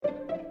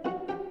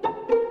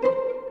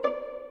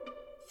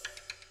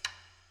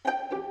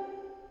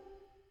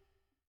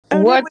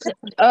What's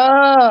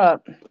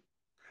up?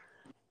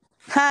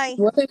 Hi.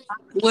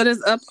 What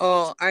is up,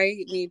 all?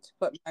 I need to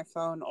put my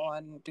phone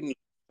on Do Not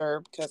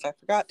Disturb because I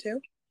forgot to.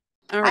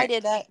 All right. I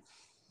did that.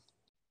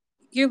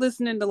 You're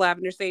listening to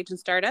Lavender Sage and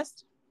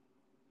Stardust.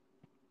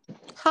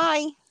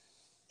 Hi.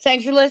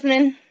 Thanks for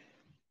listening.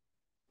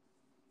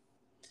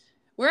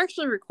 We're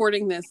actually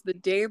recording this the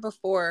day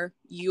before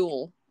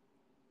Yule.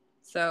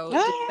 So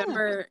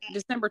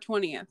December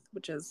 20th,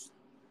 which is...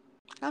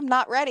 I'm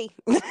not ready.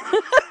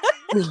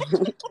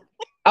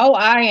 Oh,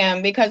 I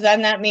am, because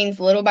then that means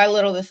little by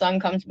little the sun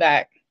comes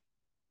back.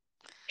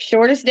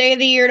 Shortest day of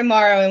the year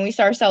tomorrow, and we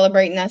start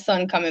celebrating that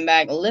sun coming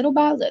back little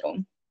by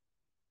little.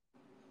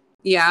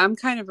 Yeah, I'm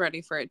kind of ready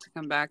for it to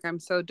come back. I'm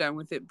so done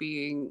with it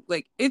being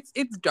like it's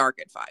dark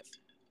at 5.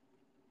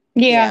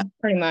 Yeah,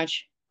 pretty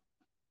much.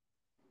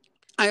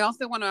 I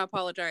also want to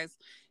apologize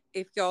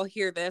if y'all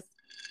hear this.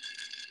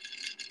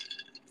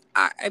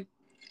 I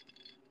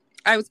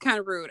was kind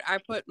of rude. I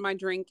put my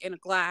drink in a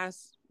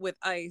glass with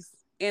ice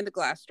and a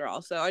glass straw,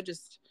 so I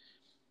just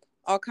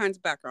all kinds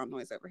of background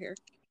noise over here.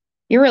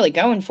 You're really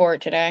going for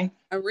it today.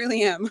 I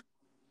really am.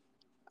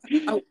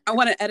 I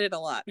want to edit a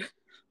lot.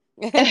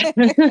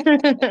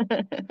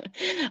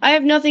 I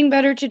have nothing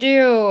better to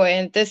do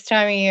at this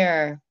time of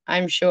year.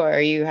 I'm sure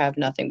you have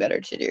nothing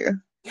better to do.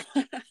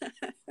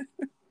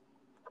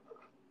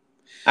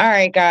 All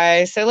right,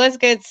 guys. So let's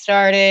get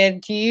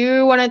started. Do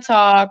you want to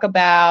talk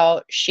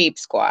about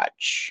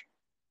Sheepsquatch?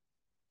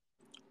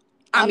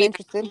 I'm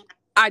interested.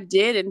 I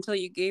did until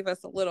you gave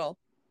us a little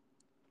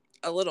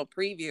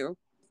preview.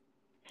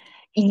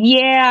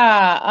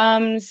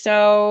 Yeah.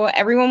 So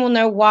everyone will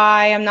know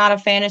why I'm not a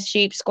fan of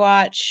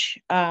Sheepsquatch.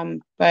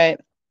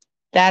 But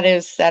that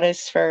is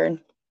for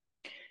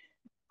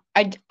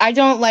I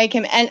don't like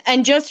him.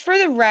 And just for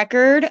the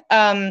record,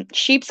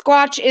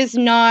 Sheepsquatch is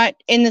not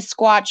in the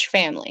squatch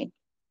family.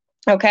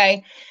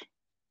 Okay.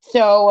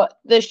 So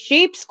the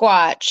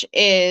Sheepsquatch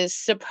is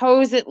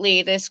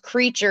supposedly this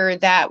creature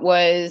that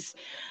was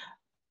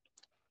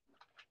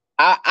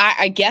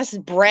I guess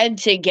bred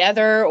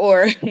together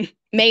or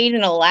made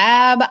in a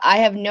lab. I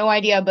have no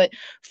idea, but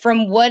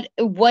from what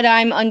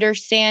I'm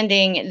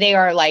understanding, they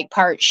are like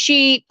part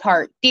sheep,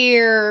 part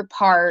deer,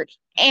 part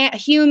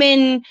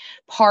human,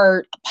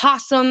 part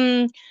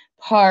possum,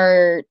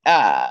 part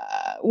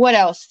what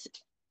else?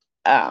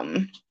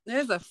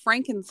 There's a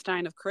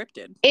Frankenstein of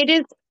cryptid.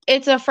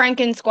 It's a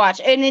Franken-Squatch,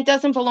 and it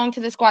doesn't belong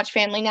to the Squatch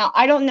family. Now,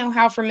 I don't know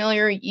how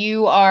familiar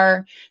you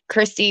are,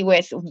 Christy,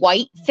 with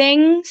white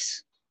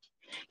things.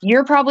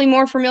 You're probably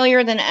more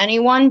familiar than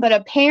anyone, but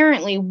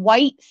apparently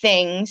white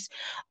things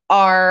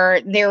are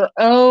their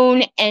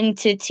own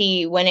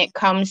entity when it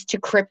comes to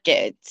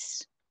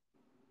cryptids.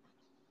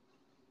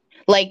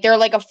 Like they're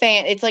like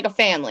it's like a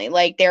family.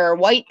 Like there are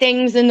white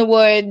things in the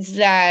woods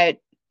that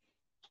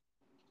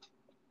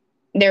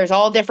there's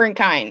all different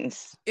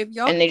kinds. And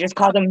they just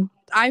call them...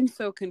 I'm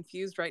so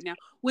confused right now.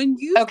 When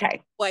you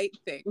say white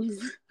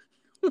things,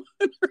 what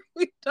are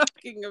we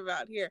talking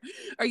about here?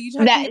 Are you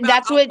talking about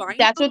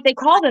that's what they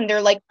call them.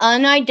 They're like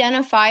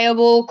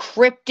unidentifiable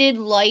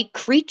cryptid-like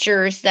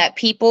creatures that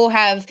people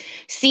have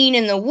seen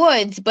in the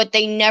woods, but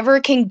they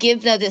never can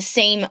give them the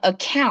same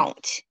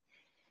account.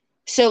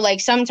 So like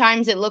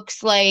sometimes it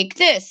looks like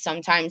this,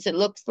 sometimes it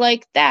looks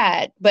like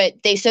that, but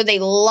they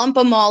lump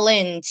them all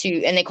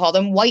into, and they call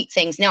them white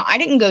things. Now, I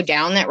didn't go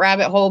down that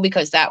rabbit hole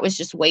because that was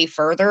just way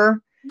further.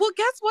 Well,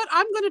 guess what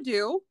I'm going to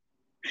do?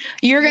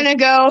 You're going to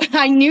go,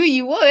 I knew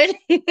you would.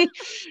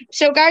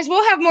 So guys,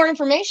 we'll have more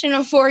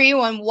information for you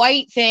on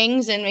white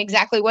things and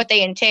exactly what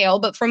they entail.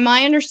 But from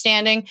my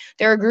understanding,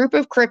 they're a group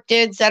of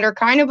cryptids that are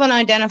kind of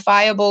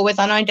unidentifiable with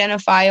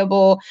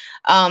unidentifiable,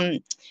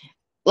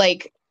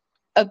 like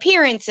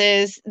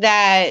appearances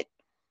that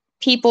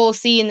people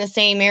see in the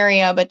same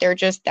area, but they're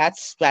just,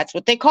 that's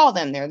what they call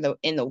them. They're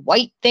in the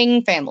white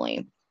thing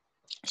family.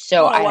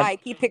 So I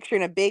keep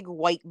picturing a big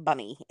white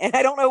bunny, and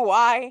I don't know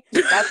why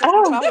that's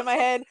what's popping in my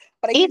head,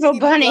 but I keep seeing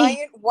a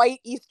giant white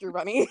Easter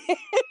bunny.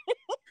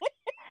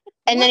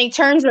 And then he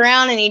turns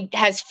around and he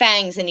has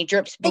fangs and he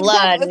drips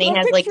blood and he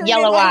has like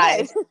yellow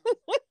eyes.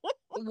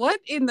 What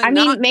in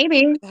the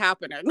maybe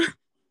happening?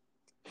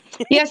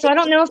 Yeah, so I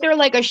don't know if they're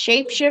like a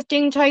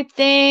shape-shifting type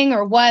thing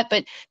or what,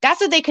 but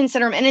that's what they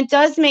consider them. And it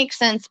does make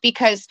sense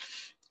because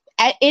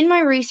in my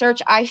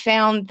research, I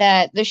found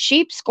that the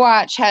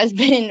Sheepsquatch has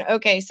been...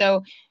 Okay,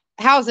 so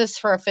how's this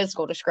for a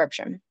physical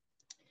description?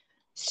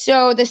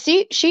 So the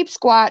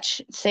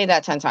Sheepsquatch, say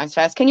that 10 times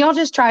fast. Can y'all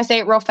just try to say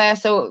it real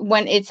fast so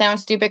when it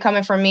sounds stupid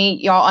coming from me,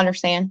 y'all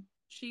understand?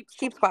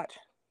 Sheepsquatch.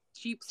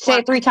 Say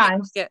it 3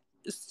 times. Yeah,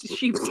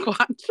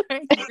 Sheepsquatch.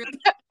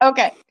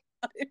 Okay.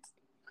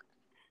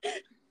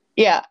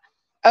 Yeah.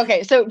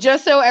 Okay, so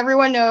just so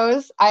everyone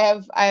knows, I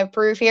have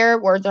proof here.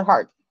 Words are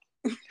hard.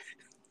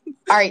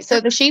 All right, so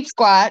the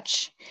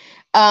Sheepsquatch,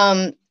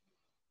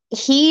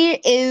 he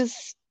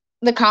is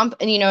in a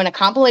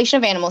compilation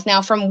of animals.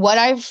 Now, from what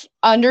I've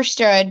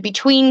understood,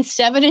 between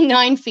 7 and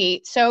 9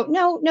 feet. So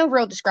no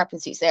real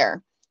discrepancies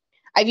there.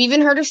 I've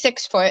even heard of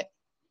 6 foot.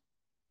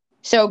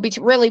 So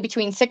really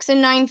between 6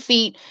 and 9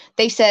 feet.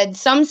 They said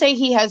some say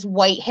he has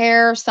white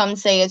hair, some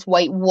say it's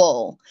white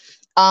wool.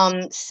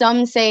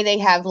 Some say they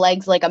have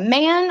legs like a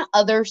man,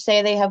 others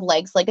say they have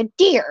legs like a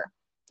deer.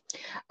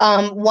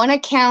 One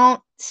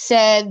account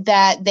said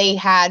that they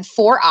had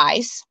 4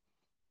 eyes.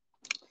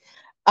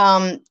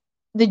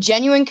 The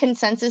genuine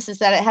consensus is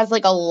that it has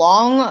like a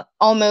long,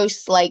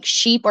 almost like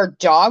sheep or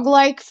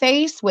dog-like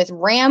face with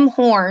ram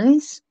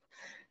horns.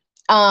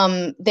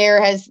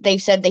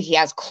 They've said that he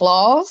has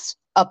claws,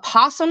 a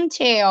possum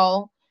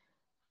tail,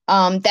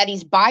 that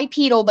he's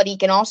bipedal, but he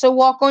can also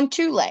walk on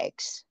 2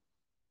 legs,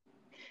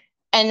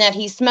 and that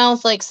he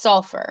smells like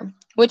sulfur,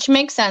 which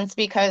makes sense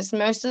because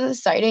most of the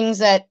sightings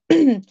that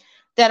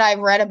that I've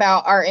read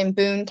about are in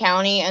Boone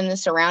County and the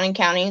surrounding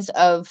counties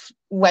of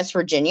West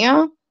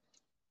Virginia.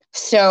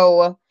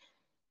 So,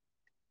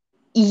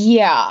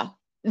 yeah,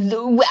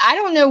 I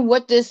don't know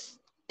what this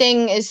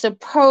thing is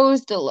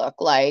supposed to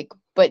look like,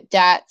 but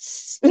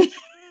that's...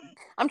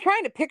 I'm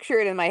trying to picture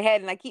it in my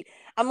head, and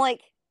I'm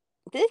like,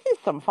 this is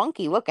some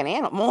funky looking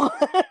animal.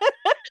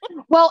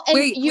 Well,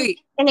 and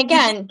and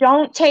again,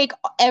 don't take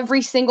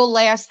every single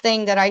last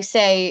thing that I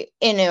say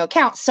into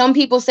account. Some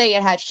people say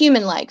it had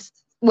human legs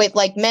with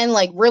like men,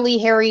 like really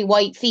hairy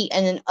white feet,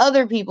 and then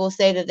other people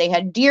say that they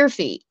had deer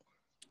feet.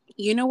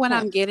 You know what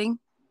I'm getting?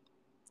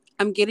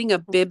 I'm getting a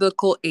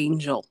biblical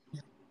angel.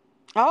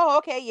 Oh,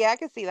 okay. Yeah, I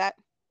can see that.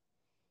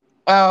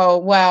 Oh,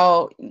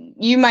 well,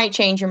 you might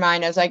change your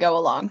mind as I go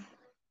along.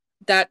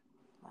 That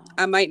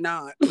I might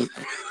not.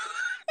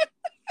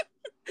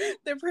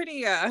 They're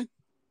pretty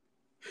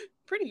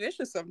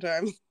vicious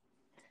sometimes.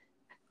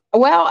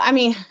 Well, I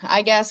mean,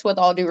 I guess with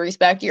all due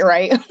respect, you're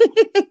right.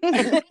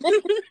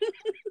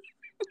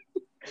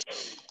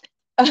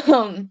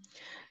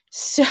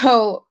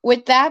 So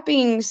with that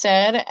being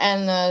said,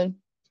 and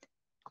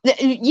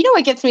you know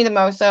what gets me the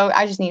most, though?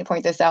 I just need to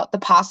point this out. The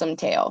possum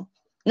tail.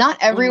 Not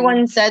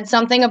everyone said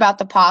something about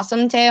the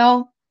possum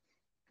tail,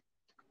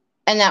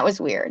 and that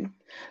was weird.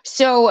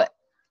 So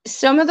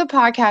some of the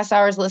podcasts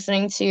I was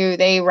listening to,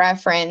 they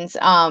reference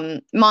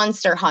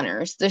Monster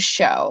Hunters, the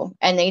show,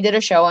 and they did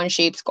a show on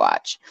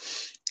Sheepsquatch.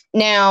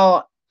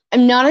 Now,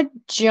 I'm not a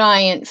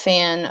giant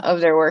fan of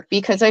their work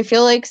because I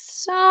feel like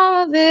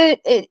some of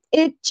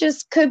it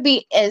just could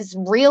be as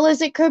real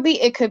as it could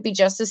be. It could be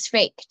just as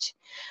faked.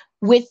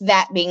 With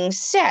that being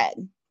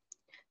said,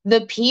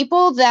 the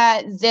people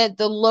the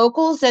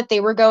locals that they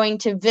were going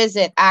to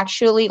visit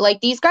actually,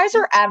 like, these guys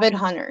are avid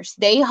hunters.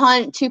 They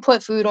hunt to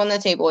put food on the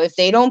table. If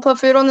they don't put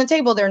food on the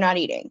table, they're not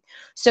eating.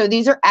 So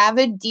these are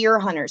avid deer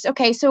hunters.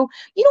 Okay, so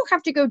you don't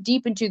have to go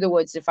deep into the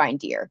woods to find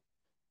deer.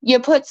 You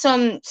put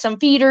some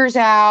feeders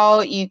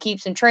out, you keep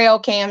some trail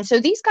cams. So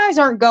these guys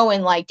aren't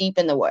going like deep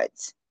in the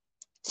woods.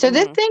 So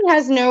this thing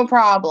has no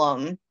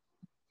problem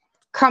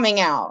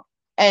coming out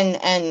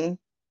and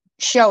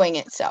showing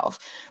itself.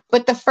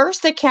 But the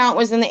first account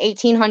was in the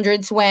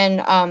 1800s when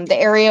the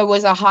area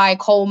was a high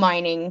coal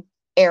mining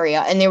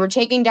area and they were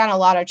taking down a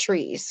lot of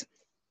trees.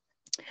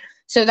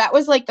 So that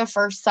was like the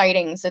first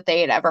sightings that they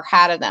had ever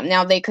had of them.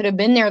 Now, they could have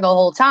been there the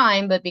whole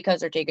time, but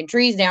because they're taking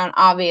trees down,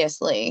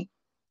 obviously.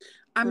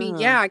 I mean,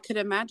 yeah, I could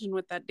imagine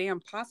with that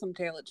damn possum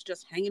tail, it's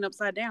just hanging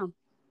upside down.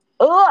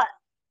 Ugh.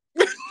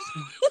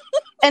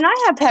 And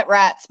I have pet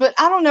rats, but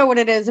I don't know what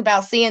it is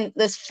about seeing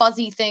this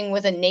fuzzy thing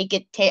with a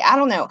naked tail. I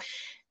don't know.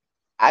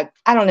 I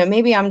don't know.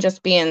 Maybe I'm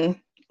just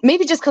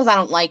maybe just because I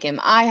don't like him.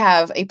 I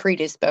have a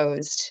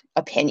predisposed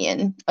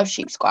opinion of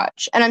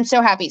Sheepsquatch. And I'm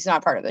so happy he's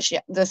not part of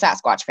the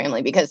Sasquatch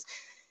family because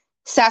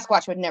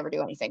Sasquatch would never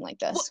do anything like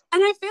this. Well,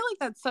 and I feel like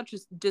that's such a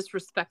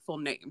disrespectful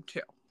name,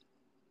 too.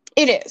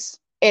 It is.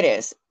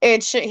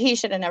 He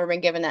should have never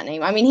been given that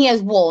name. I mean, he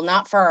has wool,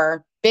 not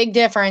fur. Big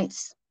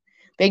difference.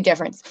 Are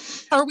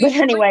we but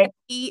sure anyway, that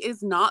he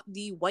is not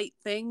the white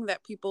thing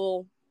that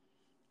people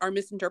are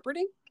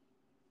misinterpreting?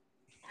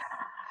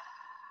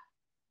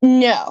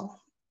 No,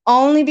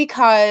 only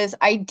because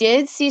I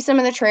did see some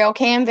of the trail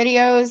cam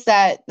videos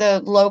that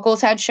the locals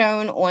had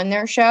shown on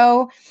their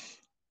show.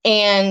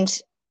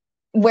 And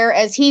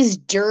whereas he's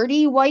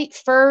dirty white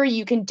fur,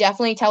 you can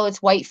definitely tell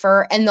it's white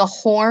fur, and the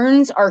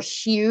horns are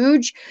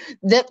huge.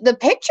 The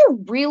picture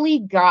really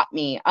got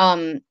me.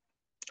 On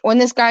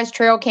this guy's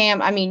trail cam,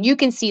 I mean, you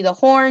can see the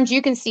horns,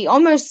 you can see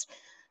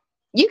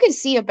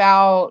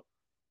about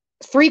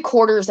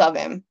 3/4 of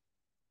him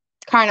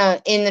kind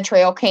of in the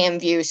trail cam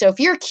view. So if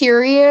you're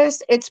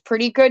curious, it's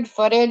pretty good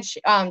footage.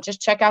 Just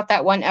check out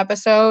that one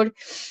episode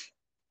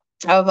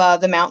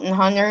of the Mountain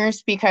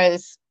Hunters,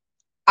 because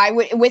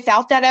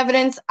without that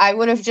evidence, I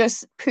would have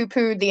just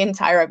poo-pooed the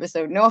entire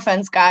episode. No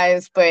offense,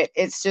 guys, but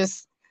it's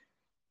just,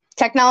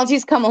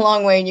 technology's come a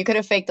long way, and you could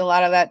have faked a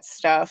lot of that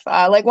stuff.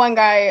 Like one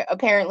guy,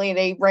 apparently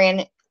they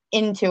ran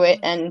into it,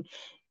 and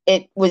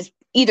it was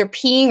either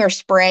peeing or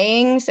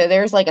spraying, so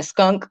there's like a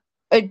skunk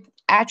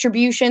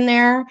attribution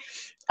there.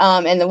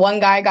 And the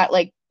one guy got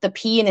like the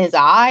pee in his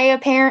eye,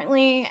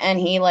 apparently, and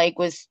he like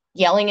was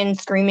yelling and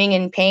screaming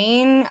in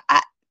pain.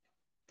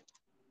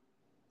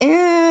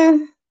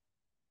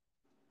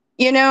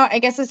 I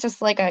guess it's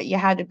just like you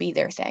had to be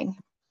there thing.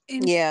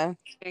 Yeah.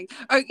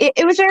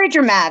 It was very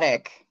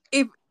dramatic.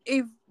 If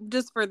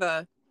just for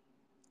the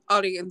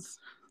audience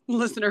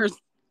listeners,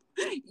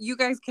 you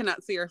guys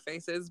cannot see our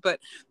faces, but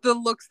the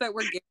looks that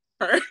we're giving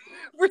her,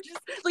 we're just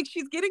like,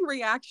 she's getting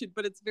reaction,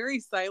 but it's very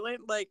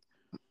silent, like,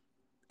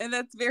 and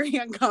that's very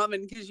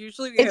uncommon because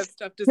usually we have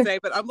stuff to say,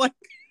 but I'm like,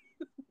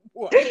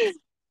 what?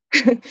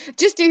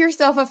 Just do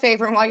yourself a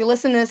favor, and while you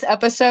listen to this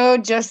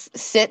episode, just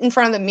sit in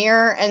front of the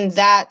mirror, and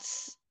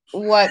that's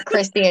what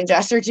Christy and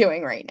Jess are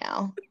doing right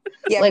now.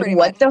 Yeah, like,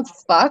 what the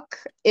fuck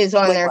is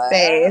on their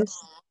face?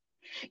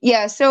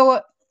 Yeah,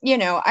 so,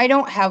 I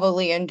don't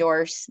heavily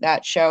endorse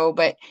that show,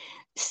 but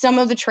some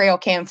of the trail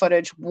cam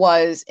footage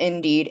was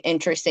indeed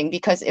interesting,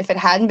 because if it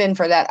hadn't been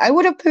for that, I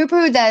would have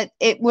poo-pooed that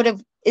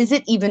is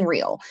it even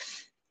real?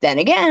 Then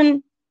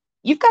again,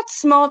 you've got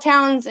small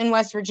towns in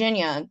West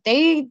Virginia.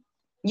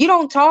 You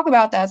don't talk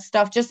about that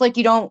stuff, just like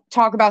you don't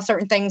talk about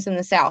certain things in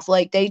the South.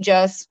 Like,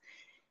 it's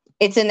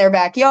in their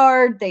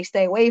backyard. They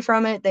stay away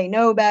from it. They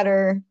know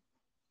better.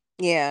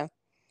 Yeah.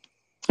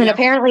 And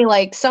apparently,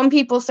 like, some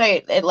people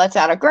say it lets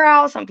out a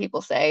growl. Some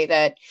people say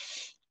that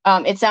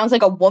it sounds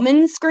like a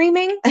woman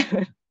screaming.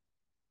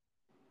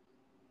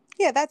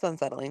 Yeah, that's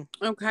unsettling.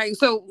 Okay,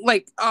 so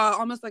like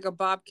almost like a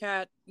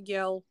bobcat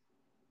yell.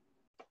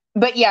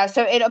 But yeah,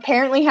 so it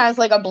apparently has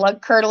like a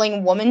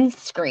blood-curdling woman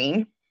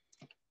scream,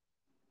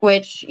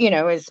 which,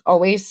 is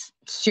always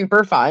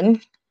super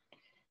fun.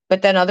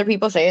 But then other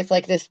people say it's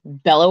like this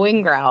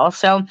bellowing growl.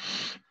 So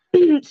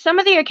most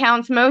of the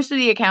accounts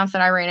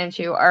that I ran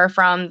into are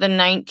from the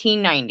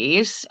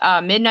 1990s,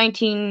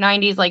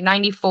 mid-1990s, like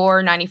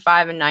 94,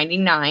 95, and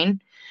 99.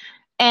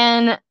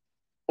 And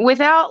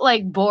without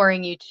like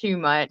boring you too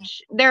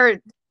much,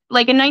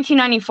 like in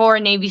 1994, a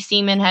Navy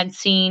seaman had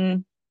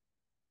seen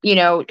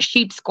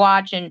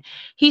Sheepsquatch, and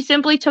he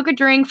simply took a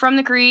drink from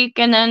the creek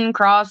and then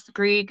crossed the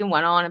creek and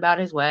went on about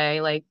his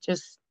way, like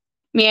just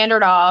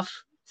meandered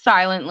off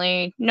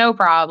silently, no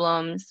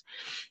problems.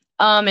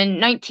 In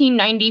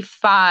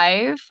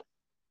 1995,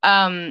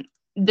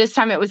 this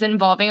time it was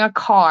involving a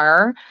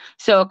car.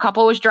 So a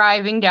couple was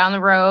driving down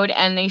the road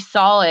and they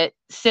saw it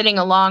sitting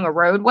along a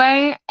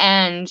roadway,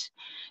 and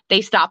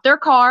they stopped their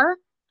car.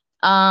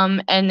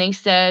 And they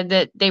said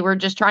that they were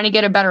just trying to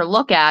get a better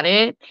look at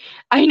it.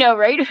 I know,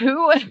 right?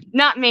 Who?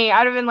 Not me.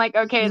 I'd have been like,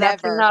 okay,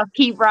 that's enough.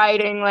 Keep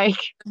riding. Like,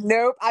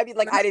 nope. I'd be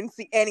like, I didn't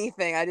see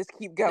anything. I just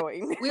keep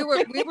going.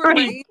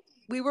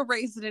 We were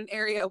raised in an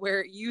area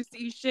where you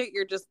see shit,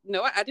 you're just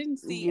I didn't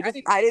see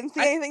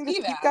anything.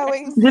 Just keep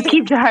going. Just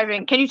keep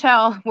driving. Can you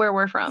tell where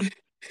we're from?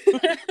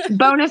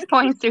 Bonus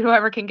points to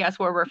whoever can guess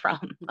where we're from,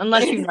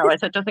 unless you know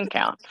us. It doesn't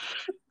count.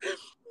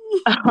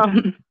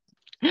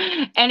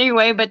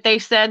 Anyway, but they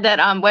said that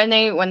when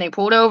they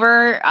pulled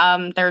over,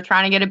 they were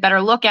trying to get a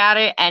better look at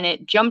it, and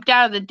it jumped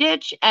out of the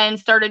ditch and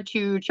started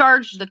to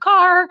charge the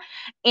car.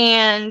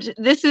 And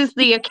this is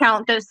the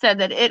account that said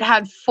that it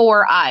had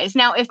 4 eyes.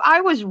 Now, if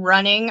I was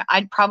running,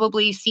 I'd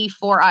probably see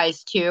 4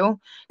 eyes too,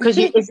 because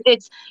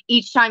it's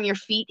each time your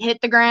feet hit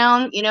the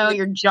ground,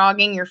 you're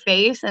jogging your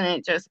face, and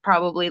it just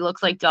probably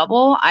looks like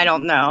double. I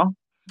don't know.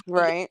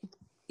 Right.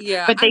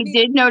 Yeah. But they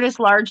did notice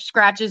large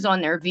scratches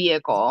on their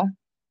vehicle.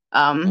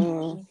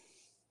 Yeah,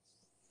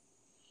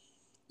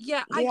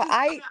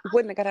 I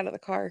wouldn't have got out of the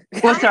car.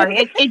 Well, sorry,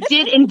 it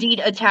did indeed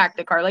attack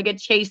the car. Like, it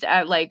chased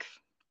at, like,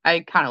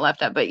 I kind of left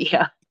that, but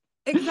yeah.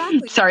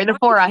 Exactly. Sorry, the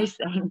 4 eyes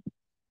thing.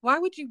 Why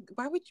would you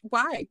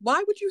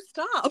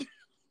stop?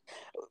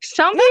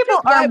 Some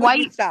people are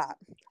white. Stop.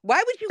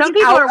 Why would you? Some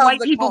people are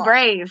white people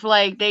brave.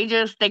 Like, they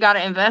got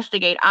to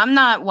investigate. I'm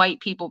not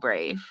white people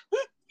brave.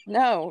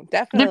 No,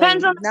 definitely.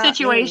 Depends on the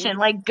situation.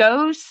 Like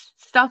ghosts,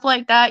 stuff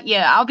like that.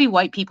 Yeah, I'll be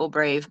white people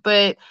brave.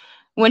 But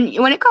when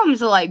it comes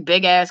to like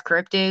big ass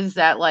cryptids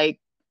that like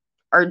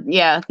are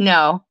no.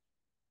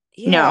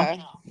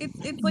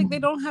 It's like they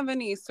don't have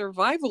any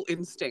survival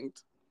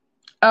instinct.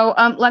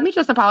 Oh, let me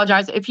just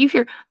apologize if you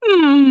hear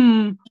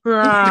in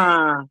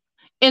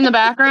the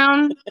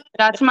background.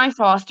 That's my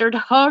foster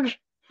dog.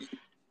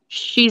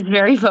 She's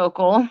very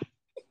vocal.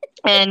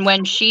 And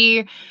when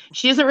she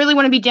doesn't really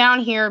want to be down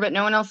here, but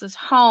no one else is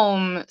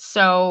home,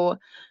 so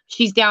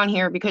she's down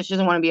here because she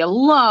doesn't want to be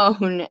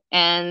alone,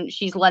 and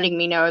she's letting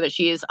me know that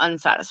she is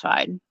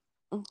unsatisfied.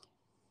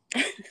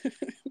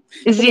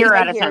 0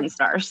 out of 10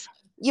 stars.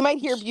 You might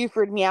hear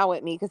Buford meow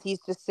at me because he's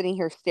just sitting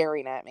here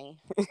staring at me.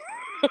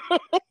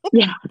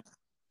 Yeah.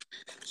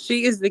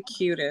 She is the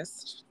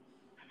cutest.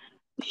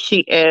 She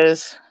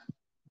is.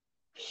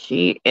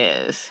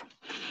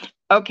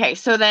 Okay,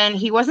 so then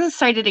he wasn't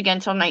sighted again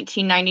until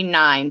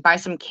 1999 by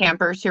some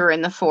campers who were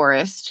in the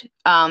forest.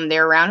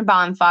 They were around a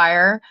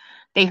bonfire.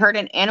 They heard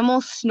an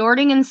animal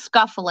snorting and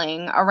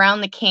scuffling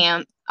around the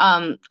camp,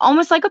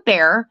 almost like a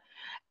bear.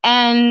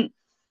 And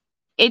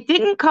it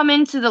didn't come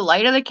into the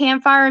light of the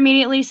campfire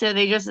immediately, so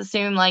they just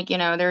assumed, like,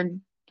 they're,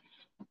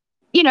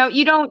 you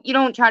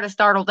don't try to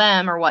startle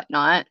them or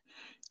whatnot.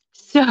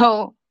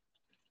 So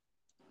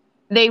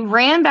they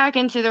ran back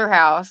into their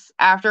house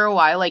after a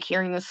while, like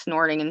hearing the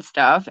snorting and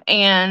stuff,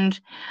 and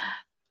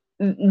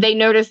they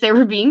noticed they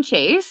were being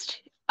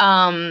chased.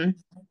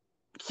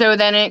 So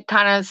then it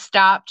kind of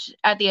stopped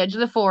at the edge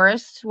of the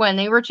forest when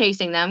they were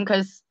chasing them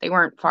because they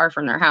weren't far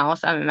from their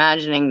house. I'm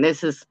imagining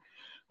this is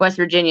West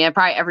Virginia.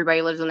 Probably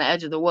everybody lives on the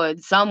edge of the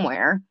woods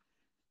somewhere.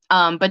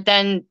 But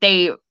then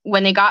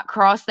when they got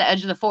across the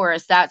edge of the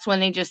forest, that's when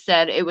they just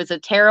said it was a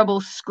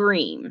terrible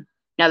scream.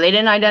 Now, they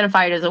didn't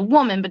identify it as a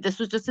woman, but this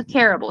was just a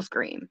terrible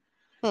scream.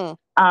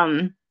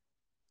 And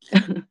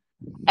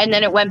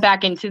then it went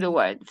back into the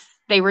woods.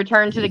 They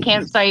returned to the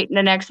campsite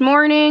the next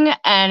morning,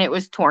 and it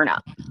was torn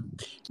up.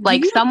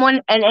 Like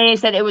someone, and they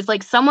said it was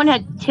like someone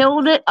had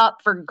tilled it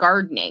up for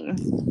gardening.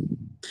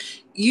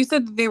 You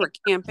said that they were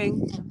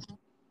camping?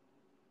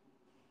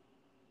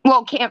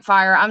 Well,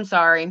 campfire, I'm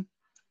sorry.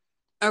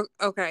 Oh,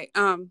 okay.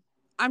 I'm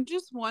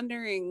just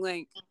wondering,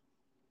 like,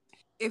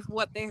 if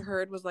what they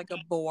heard was like a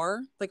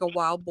boar, like a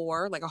wild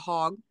boar, like a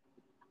hog.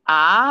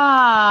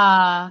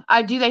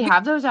 Do they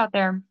have those out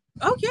there?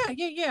 Oh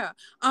yeah.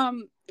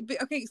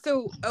 Okay,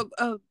 so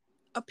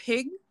a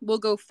pig will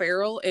go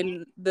feral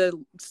in the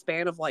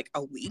span of like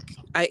a week.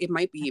 It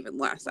might be even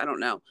less. I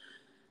don't know.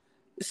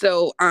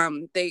 So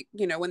they,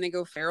 when they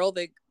go feral,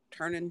 they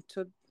turn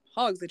into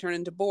hogs. They turn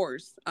into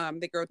boars.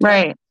 They grow tough,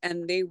 right,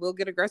 and they will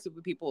get aggressive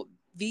with people.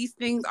 These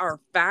things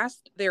are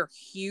fast. They're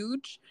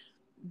huge.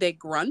 They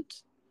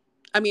grunt.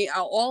 I mean,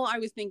 all I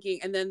was thinking,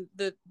 and then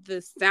the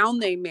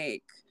sound they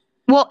make.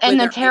 Well, and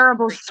the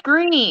terrible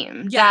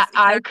scream. Yes, that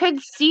exactly. I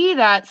could see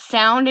that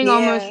sounding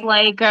almost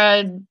like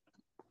a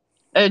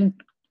kind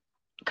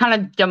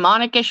of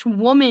demonic-ish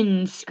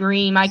woman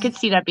scream. I could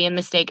see that being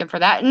mistaken for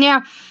that. And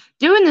yeah,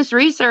 doing this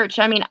research,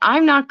 I mean,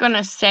 I'm not going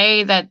to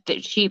say that the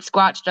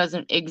Sheepsquatch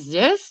doesn't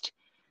exist,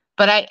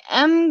 but I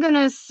am going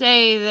to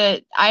say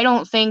that I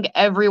don't think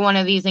every one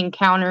of these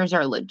encounters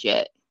are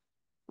legit.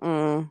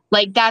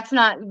 Like, that's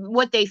not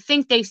what they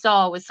think they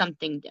saw was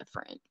something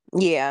different.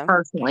 Yeah.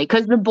 Personally,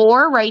 because the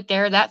boar right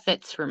there, that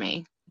fits for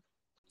me.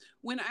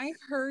 When I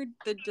heard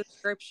the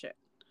description,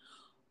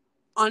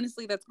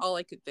 honestly, that's all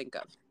I could think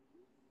of.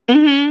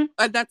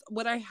 That's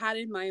what I had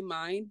in my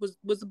mind was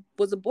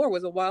a boar,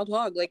 was a wild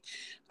hog. Like,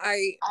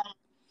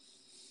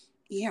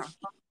 yeah.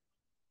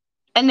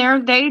 And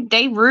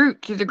they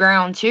root to the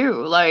ground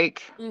too,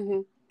 like,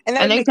 and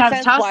they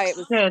have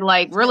tusks to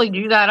like really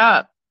do that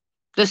up.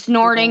 The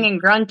snorting and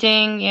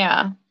grunting,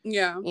 yeah.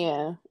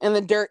 And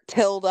the dirt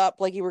tilled up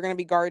like you were going to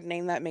be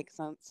gardening. That makes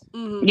sense.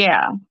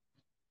 Yeah,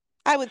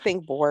 I would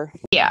think boar.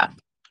 Yeah.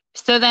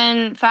 So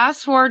then,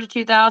 fast forward to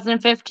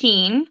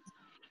 2015.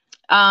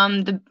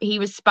 He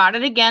was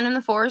spotted again in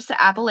the forest of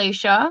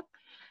Appalachia,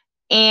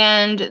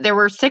 and there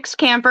were 6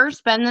 campers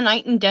spending the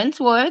night in dense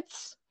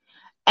woods,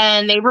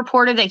 and they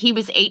reported that he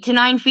was 8 to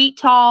 9 feet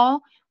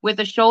tall with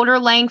a shoulder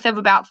length of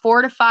about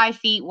 4 to 5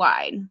 feet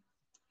wide.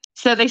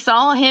 So they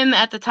saw him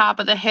at the top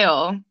of the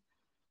hill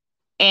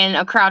in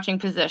a crouching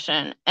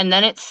position, and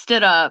then it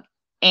stood up,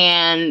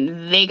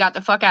 and they got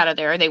the fuck out of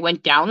there. They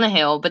went down the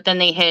hill, but then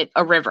they hit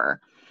a river.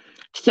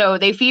 So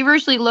they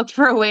feverishly looked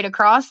for a way to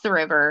cross the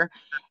river,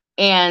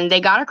 and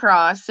they got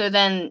across. So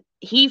then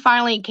he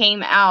finally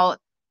came out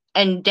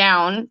and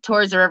down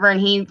towards the river,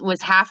 and he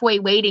was halfway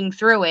wading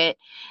through it.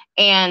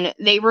 And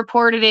they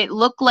reported it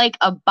looked like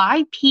a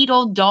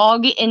bipedal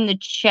dog in the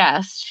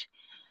chest.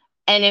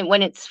 And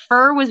when its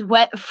fur was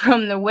wet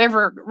from the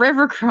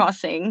river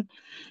crossing,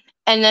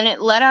 and then it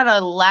let out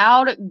a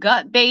loud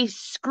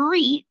gut-based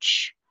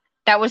screech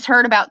that was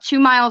heard about 2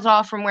 miles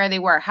off from where they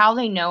were. How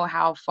they know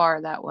how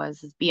far that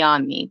was is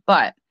beyond me.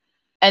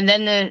 And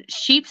then the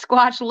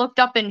Sheepsquatch looked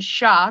up in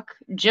shock,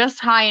 just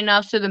high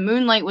enough so the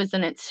moonlight was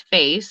in its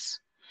face,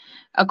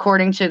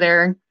 according to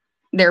their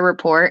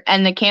report.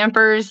 And the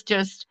campers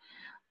the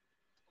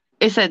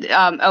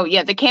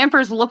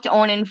campers looked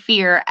on in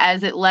fear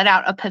as it let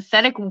out a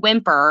pathetic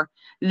whimper,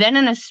 then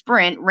in a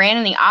sprint ran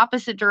in the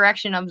opposite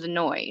direction of the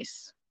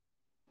noise.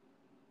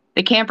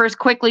 The campers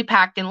quickly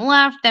packed and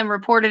left, then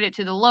reported it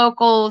to the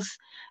locals,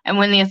 and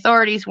when the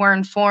authorities were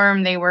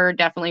informed, they were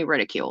definitely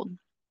ridiculed.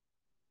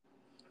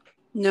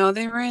 No,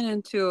 they ran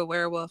into a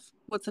werewolf.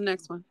 What's the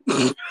next one?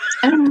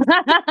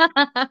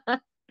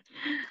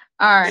 All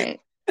right.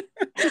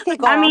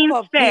 I mean,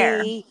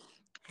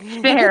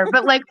 fair,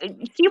 but like,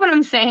 see what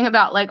I'm saying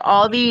about like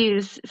all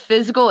these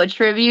physical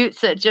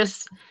attributes that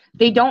just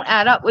they don't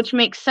add up, which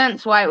makes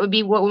sense why it would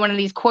be one of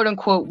these quote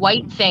unquote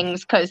white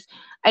things, because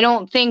I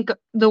don't think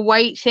the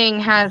white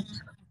thing I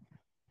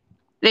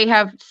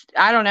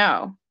don't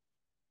know.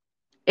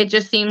 It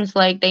just seems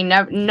like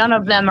none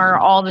of them are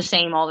all the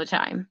same all the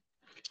time.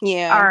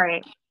 Yeah. All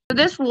right. So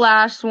this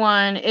last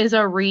one is a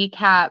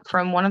recap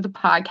from one of the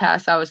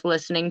podcasts I was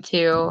listening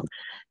to.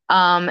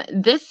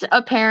 This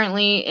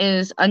apparently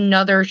is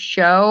another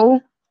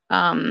show.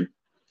 I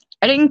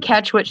didn't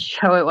catch which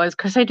show it was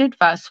because I did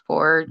fast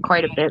forward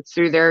quite a bit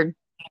through their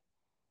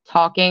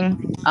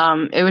talking.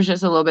 It was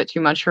just a little bit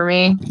too much for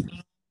me.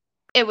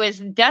 It was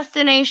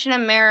Destination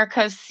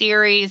America's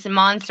series,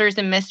 Monsters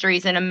and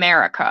Mysteries in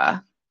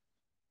America.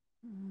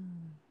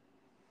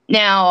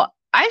 Now,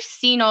 I've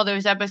seen all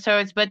those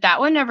episodes, but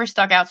that one never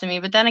stuck out to me.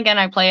 But then again,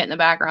 I play it in the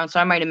background, so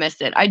I might have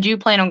missed it. I do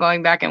plan on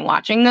going back and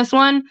watching this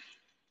one.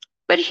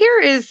 But here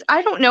is,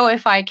 I don't know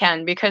if I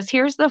can, because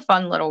here's the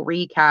fun little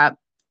recap.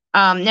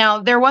 Now,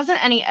 there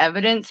wasn't any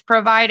evidence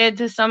provided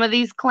to some of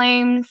these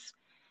claims,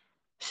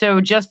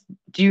 so just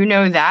do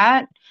know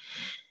that.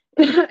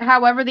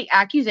 However, the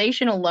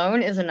accusation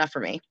alone is enough for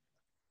me.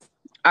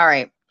 All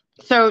right.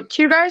 So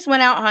 2 guys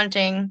went out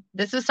hunting.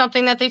 This is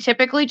something that they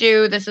typically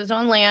do. This is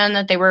on land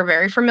that they were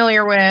very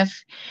familiar with.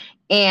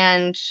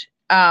 And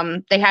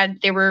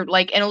they were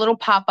like in a little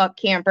pop-up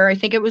camper. I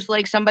think it was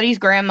like somebody's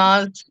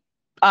grandma's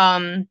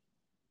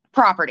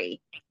property.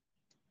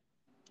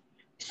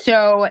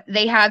 So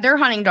they had their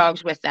hunting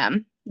dogs with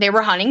them. They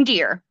were hunting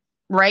deer,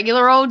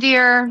 regular old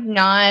deer,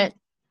 not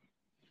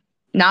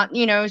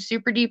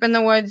super deep in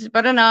the woods,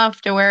 but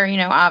enough to where,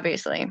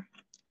 obviously.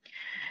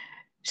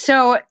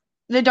 So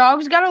the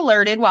dogs got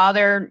alerted while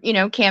they're,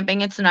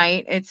 camping. It's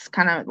night. It's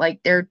kind of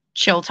like their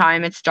chill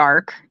time. It's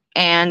dark.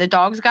 And the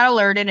dogs got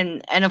alerted.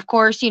 And of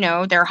course,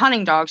 they're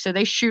hunting dogs. So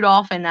they shoot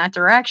off in that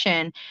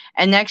direction.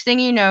 And next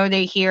thing you know,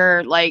 they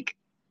hear like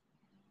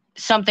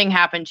something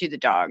happened to the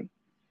dog.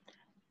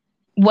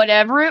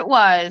 Whatever it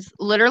was,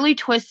 literally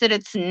twisted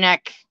its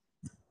neck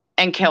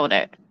and killed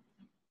it.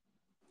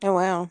 Oh,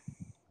 wow.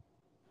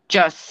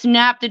 Just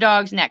snapped the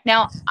dog's neck.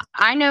 Now,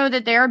 I know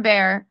that they're a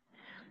bear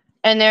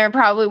and they're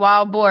probably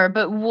wild boar,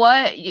 but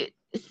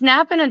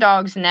snapping a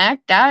dog's neck,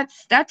 that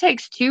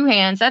takes 2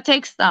 hands. That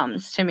takes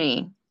thumbs to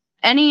me.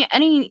 Any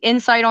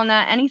insight on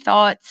that? Any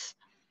thoughts?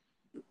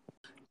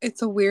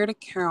 It's a weird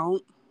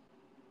account.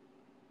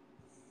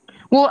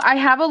 Well, I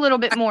have a little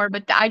bit more,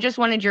 but I just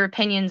wanted your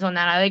opinions on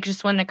that. I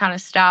just wanted to kind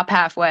of stop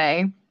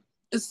halfway.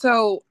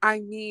 So, I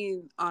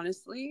mean,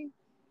 honestly,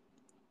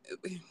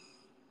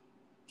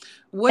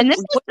 and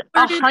this was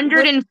a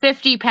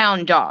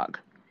 150-pound dog.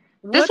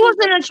 This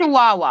wasn't a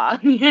Chihuahua,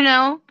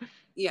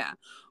 Yeah.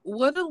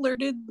 What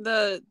alerted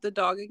the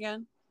dog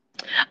again?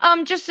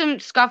 Just some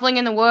scuffling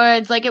in the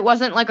woods. Like, it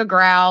wasn't like a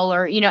growl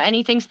or,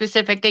 anything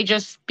specific. They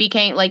just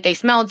became like they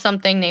smelled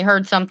something, they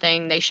heard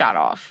something, they shot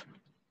off.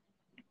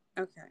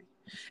 Okay.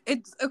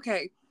 It's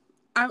okay.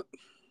 I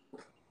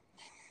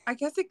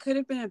guess it could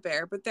have been a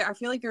bear, but I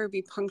feel like there would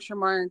be puncture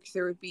marks,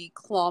 there would be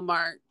claw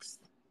marks.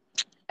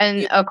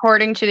 And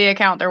according to the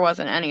account, there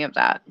wasn't any of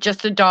that.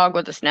 Just a dog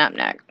with a snap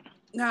neck.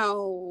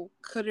 Now,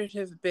 could it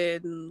have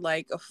been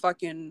like a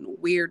fucking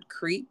weird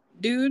creep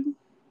dude?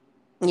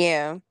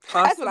 Yeah.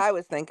 That's what I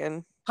was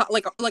thinking.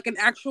 Like an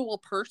actual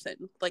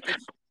person.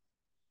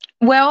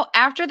 Well,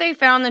 after they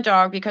found the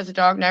dog, because the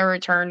dog never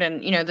returned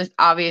and,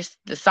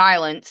 the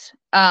silence,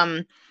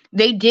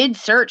 they did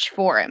search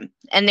for him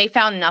and they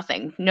found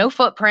nothing. No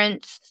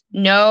footprints,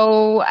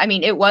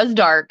 it was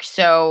dark.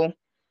 So,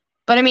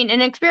 but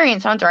an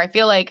experienced hunter, I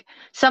feel like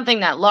something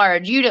that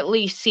large, you'd at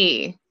least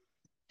see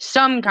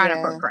some kind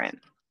of footprint.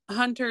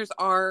 Hunters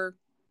are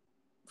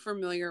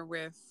familiar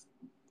with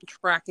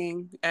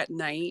tracking at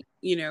night,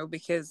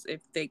 because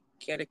if they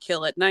get a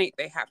kill at night,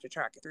 they have to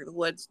track it through the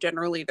woods.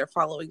 Generally, they're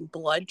following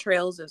blood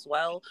trails as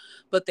well,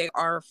 but they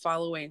are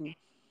following,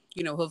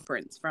 hoof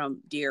prints from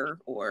deer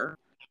or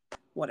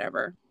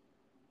whatever.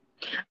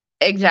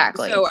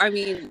 Exactly. So, I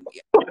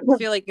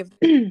feel like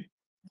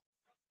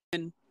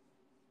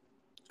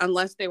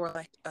unless they were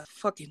like a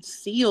fucking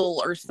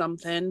seal or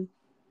something,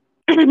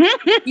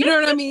 you know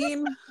what I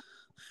mean?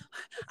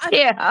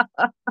 I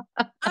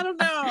don't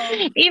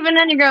know. Even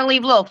then, you're gonna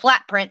leave little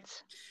flat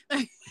prints.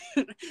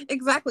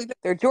 Exactly.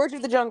 They're George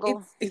of the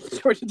Jungle. It's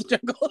George of the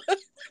Jungle.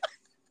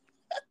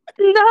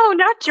 No,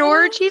 not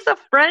George. He's a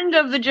friend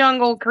of the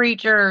jungle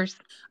creatures.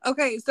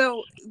 Okay,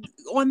 so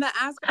on the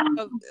aspect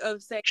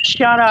of saying,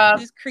 shut up.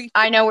 This creature,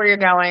 I know where you're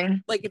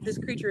going. Like, if this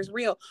creature is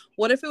real,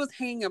 what if it was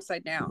hanging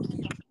upside down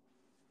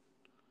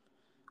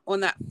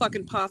on that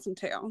fucking possum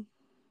tail?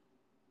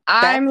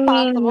 That's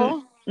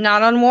possible.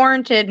 Not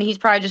unwarranted, and he's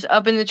probably just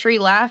up in the tree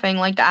laughing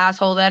like the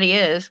asshole that he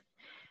is.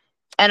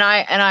 And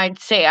I'd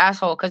say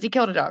asshole because he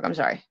killed a dog. I'm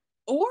sorry.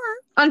 Or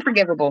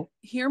unforgivable.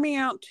 Hear me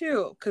out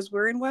too, because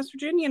we're in West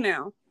Virginia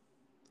now.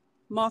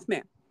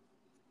 Mothman.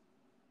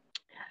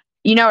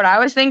 You know what I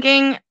was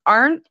thinking?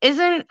 Are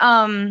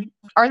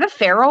the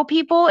feral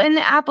people in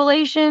the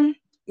Appalachian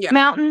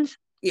Mountains?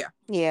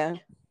 Yeah.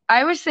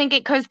 I was thinking,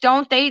 because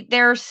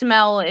their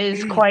smell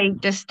is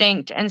quite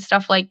distinct and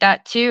stuff like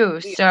that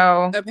too.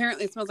 So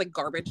apparently it smells like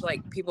garbage,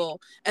 like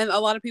people, and a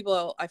lot of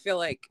people I feel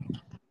like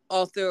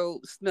also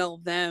smell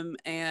them,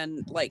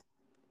 and like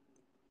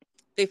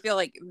they feel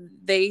like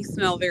they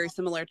smell very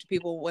similar to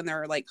people when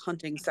they're like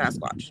hunting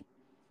Sasquatch.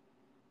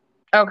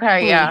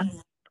 Okay, yeah.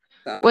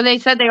 So. Well, they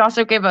said they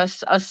also give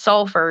us a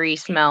sulfury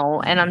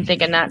smell, and I'm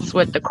thinking that's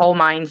with the coal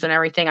mines and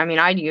everything.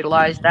 I'd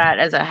utilize that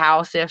as a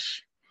house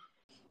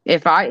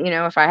if I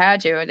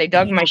had to. They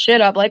dug my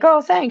shit up like,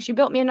 oh, thanks, you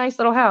built me a nice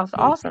little house.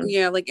 Awesome.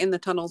 Yeah, like in the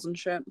tunnels and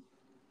shit.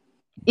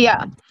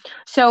 Yeah.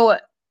 So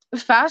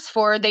fast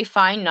forward, they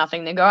find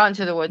nothing. They go out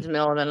into the woods in the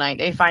middle of the night.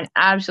 They find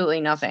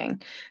absolutely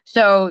nothing.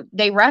 So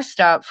they rest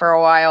up for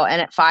a while,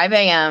 and at 5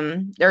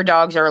 a.m., their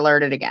dogs are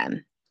alerted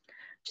again.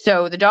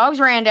 So the dogs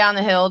ran down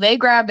the hill. They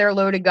grabbed their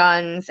loaded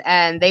guns,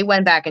 and they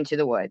went back into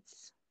the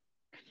woods.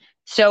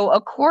 So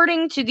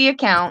according to the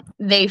account,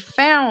 they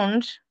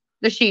found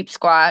the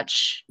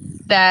Sheepsquatch,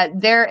 that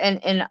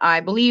and I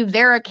believe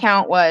their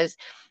account was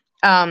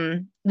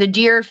the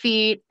deer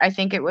feet. I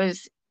think it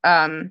was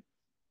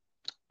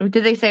what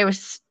did they say it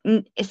was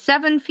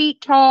 7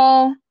 feet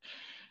tall,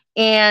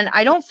 and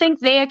I don't think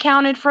they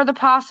accounted for the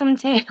possum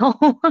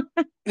tail.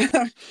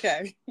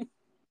 Okay.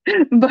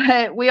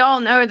 But we all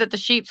know that the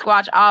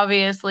Sheepsquatch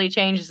obviously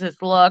changes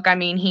his look. I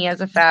mean, he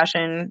is a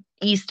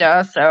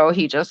fashionista, so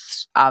he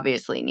just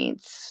obviously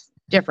needs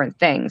different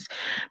things.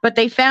 But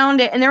they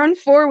found it, and they're on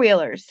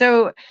 4-wheelers.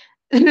 So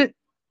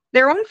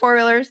they're on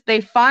 4-wheelers.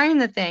 They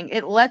find the thing.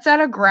 It lets out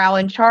a growl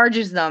and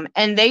charges them,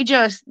 and they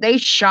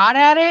shot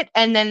at it,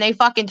 and then they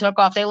fucking took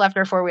off. They left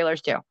their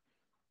 4-wheelers too.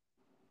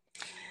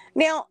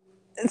 Now,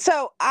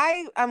 so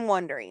I'm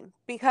wondering,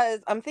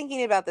 because I'm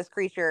thinking about this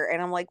creature, and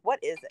I'm like,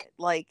 what is it?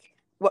 Like,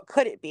 what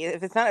could it be?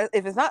 If it's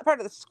not part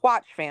of the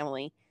Squatch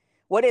family,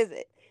 what is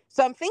it?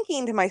 So I'm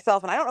thinking to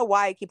myself, and I don't know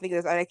why I keep thinking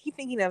this. I keep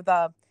thinking of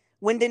the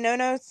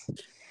Windanonos.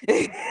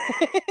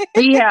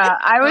 Yeah,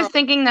 I was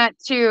thinking that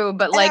too,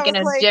 but like in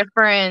a like,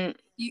 different.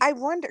 I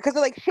wonder, because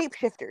they're like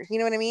shapeshifters. You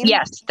know what I mean?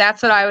 Yes,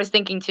 that's what I was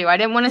thinking too. I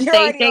didn't want to You're say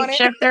already on it.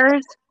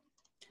 shapeshifters.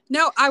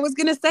 No, I was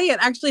gonna say it.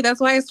 Actually, that's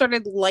why I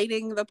started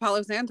lighting the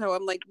Palo Santo.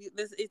 I'm like,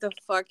 this is a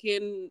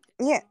fucking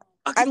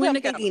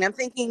Wendigo. I'm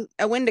thinking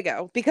a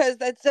Wendigo, because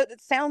that's what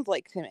it sounds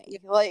like to me.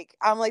 Like,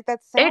 I'm like,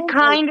 that sounds. It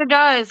kind of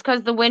does,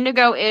 because the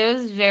Wendigo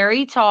is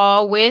very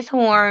tall with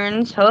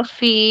horns, hoof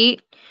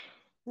feet,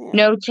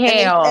 no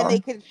tail. And they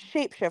can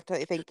shapeshift,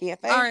 I think,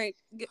 can't they? All right,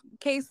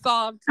 case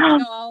solved.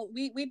 Y'all,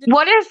 we did.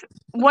 What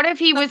if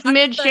he was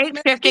mid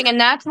shapeshifting,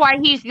 and that's why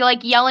he's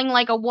like yelling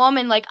like a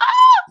woman, like,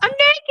 "Oh, I'm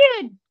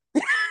naked."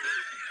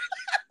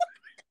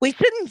 We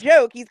shouldn't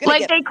joke. He's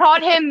gonna they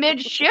caught him mid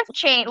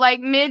shift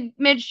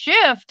mid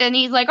shift, and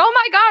he's like, "Oh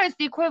my god, it's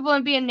the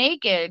equivalent of being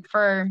naked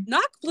for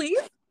knock, please."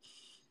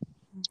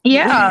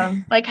 Yeah,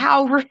 like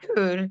how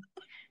rude.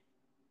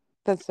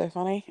 That's so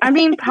funny. I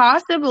mean,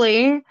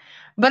 possibly.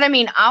 But I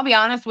mean, I'll be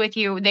honest with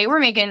you. They were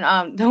making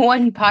the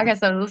one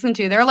podcast I listened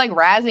to, they're like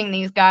razzing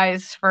these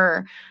guys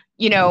for,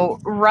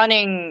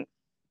 running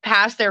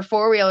past their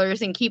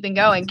 4-wheelers and keeping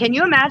going. Can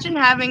you imagine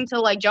having to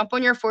like jump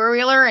on your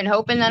 4-wheeler and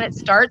hoping that it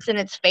starts and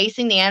it's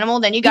facing the animal?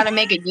 Then you got to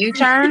make a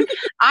U-turn.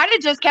 I'd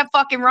have just kept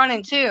fucking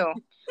running too.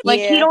 Like,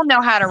 he don't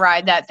know how to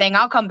ride that thing.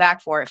 I'll come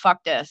back for it.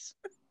 Fuck this.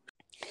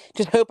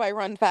 Just hope I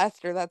run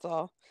faster. That's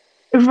all.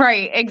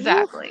 Right.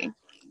 Exactly.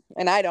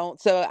 And I don't,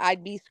 so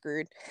I'd be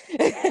screwed.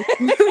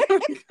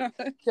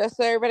 Just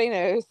so everybody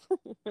knows.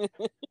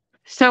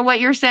 So what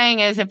you're saying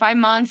is, if I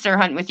monster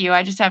hunt with you,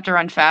 I just have to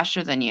run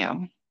faster than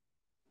you.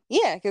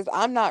 Yeah, because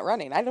I'm not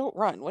running. I don't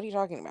run. What are you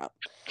talking about?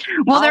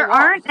 Well, there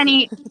aren't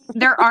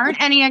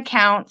any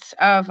accounts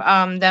of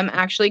them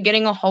actually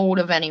getting a hold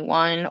of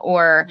anyone,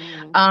 or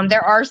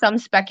there are some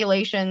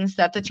speculations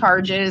that the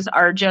charges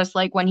are just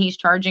like when he's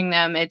charging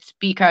them, it's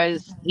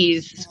because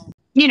he's,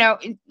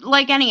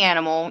 like any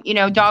animal,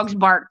 dogs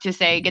bark to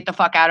say, "Get the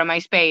fuck out of my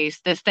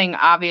space." This thing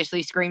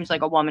obviously screams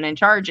like a woman and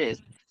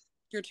charges.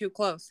 You're too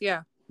close.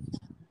 Yeah.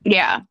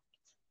 Yeah.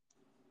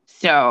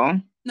 So.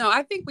 No,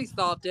 I think we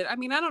solved it. I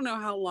mean, I don't know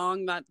how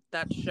long that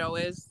show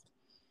is,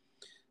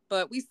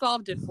 but we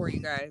solved it for you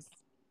guys.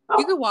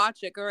 You can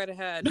watch it. Go right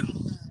ahead.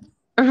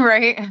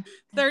 Right.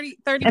 30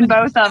 and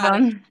both of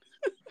them.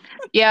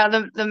 Yeah,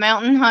 the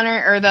Mountain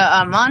Hunter, or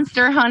the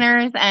Monster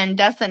Hunters, and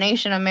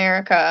Destination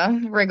America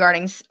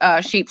regarding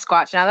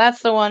Sheepsquatch. Now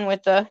that's the one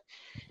with the,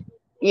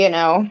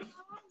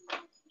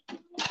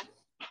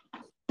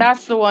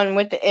 that's the one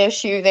with the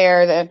issue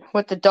there,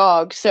 with the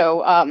dog.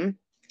 So,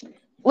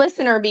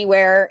 listener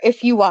beware.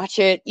 If you watch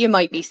it, you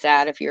might be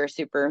sad if you're a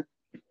super,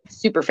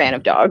 super fan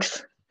of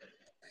dogs.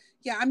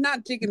 Yeah, I'm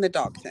not digging the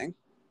dog thing.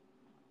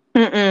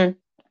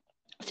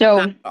 So.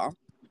 Not at all.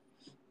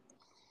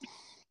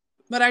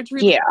 But I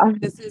truly think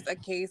this is a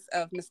case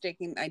of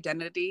mistaking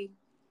identity.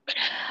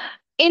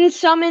 In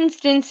some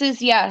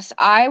instances, yes.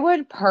 I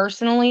would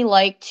personally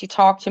like to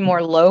talk to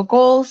more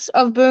locals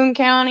of Boone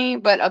County,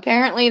 but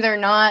apparently they're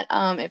not.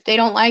 If they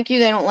don't like you,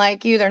 they don't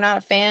like you. They're not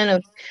a fan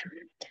of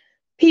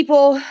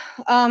people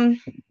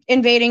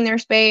invading their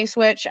space,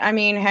 which, I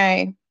mean,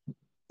 hey,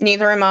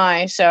 neither am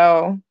I,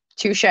 so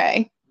touche.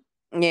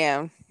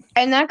 Yeah.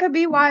 And that could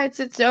be why it's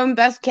its own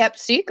best kept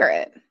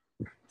secret.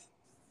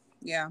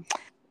 Yeah.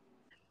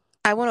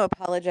 I want to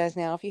apologize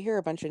now. If you hear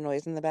a bunch of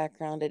noise in the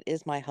background, it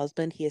is my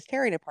husband. He is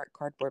tearing apart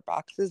cardboard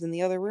boxes in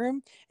the other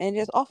room, and it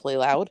is awfully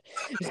loud.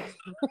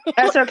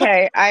 That's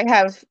okay. I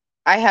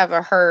have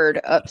a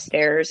herd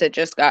upstairs that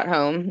just got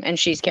home, and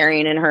she's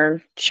carrying in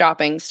her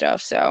shopping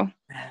stuff, so.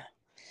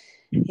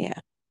 Yeah.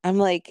 I'm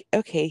like,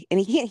 okay. And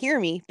he can't hear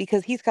me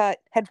because he's got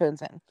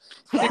headphones in.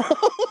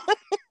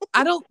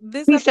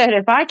 He said,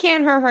 if I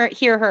can't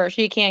hear her,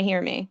 she can't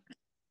hear me.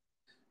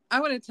 I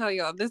want to tell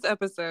y'all, this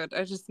episode,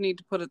 I just need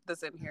to put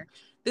this in here.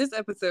 This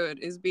episode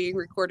is being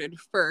recorded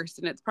first,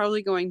 and it's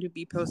probably going to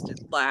be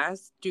posted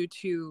last due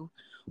to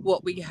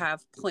what we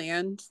have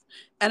planned.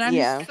 And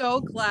I'm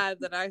so glad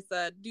that I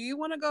said, do you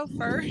want to go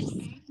first?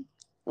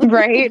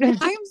 Right.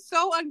 I am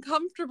so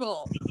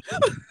uncomfortable.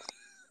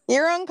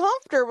 You're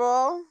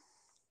uncomfortable.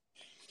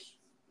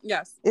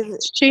 Yes.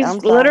 She's I'm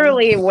sorry.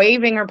 literally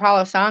waving her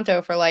Palo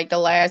Santo for like the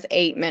last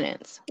 8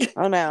 minutes.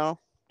 Oh no.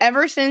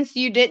 Ever since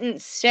you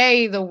didn't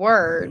say the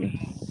word,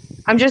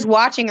 I'm just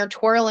watching her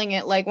twirling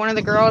it like one of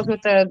the girls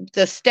with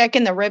the stick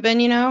and the ribbon,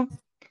 you know?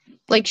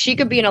 Like she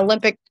could be an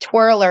Olympic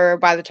twirler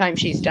by the time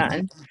she's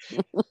done.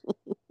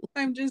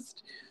 I'm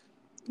just,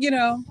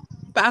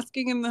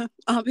 basking in the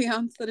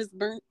ambiance that is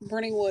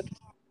burning wood.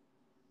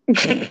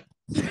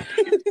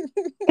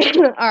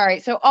 All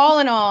right. So all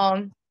in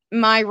all,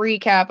 my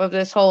recap of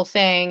this whole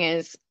thing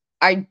is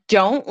I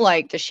don't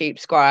like the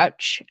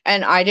Sheepsquatch,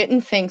 and I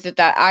didn't think that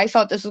I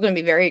thought this was going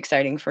to be very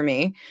exciting for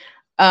me.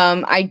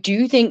 I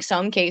do think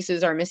some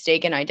cases are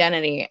mistaken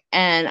identity,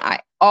 and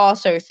I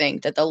also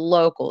think that the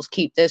locals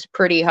keep this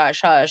pretty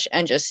hush hush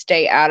and just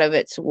stay out of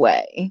its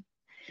way.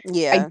 I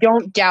Yeah.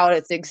 don't doubt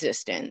its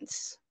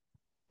existence.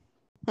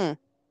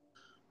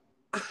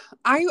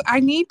 I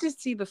need to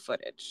see the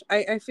footage.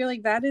 I feel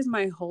like that is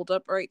my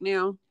holdup right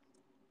now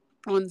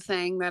on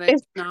saying that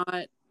it's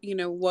not,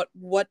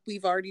 what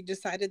we've already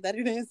decided that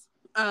it is.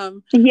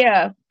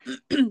 Yeah.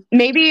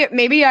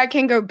 Maybe I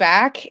can go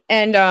back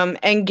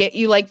and get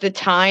you like the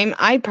time.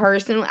 I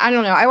personally, I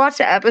don't know. I watched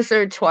the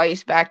episode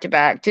twice back to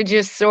back to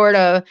just sort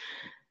of,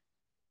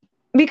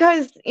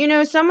 because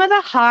some of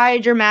the high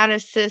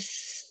dramatic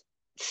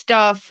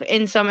stuff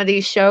in some of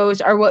these shows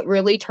are what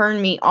really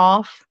turned me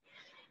off,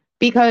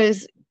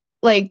 because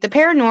like the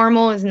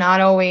paranormal is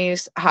not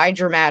always high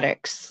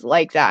dramatics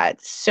like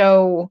that.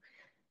 So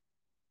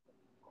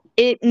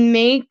it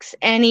makes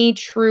any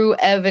true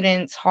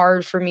evidence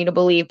hard for me to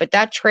believe. But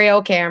that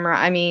trail camera,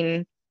 I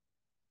mean,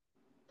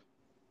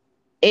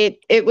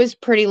 it was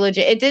pretty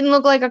legit. It didn't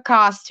look like a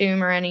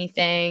costume or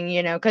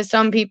anything, because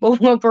some people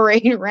will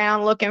parade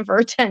around looking for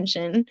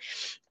attention.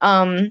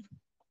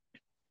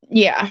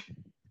 Yeah.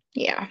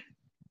 Yeah,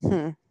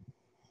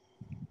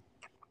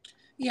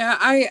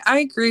 I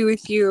agree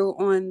with you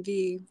on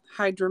the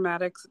high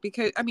dramatics,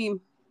 because I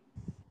mean,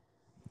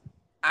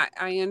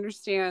 I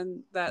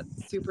understand that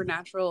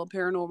supernatural,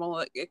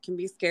 paranormal, it can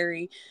be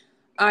scary.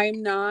 I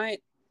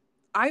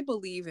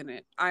believe in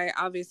it. I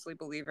obviously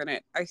believe in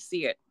it. I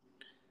see it.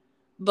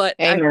 But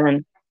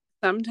Amen.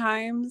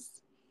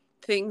 Sometimes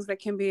things that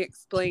can be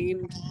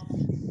explained,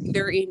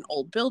 they're in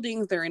old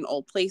buildings, they're in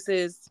old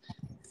places,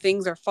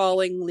 things are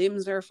falling,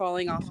 limbs are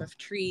falling off of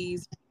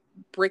trees,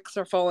 bricks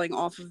are falling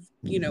off of,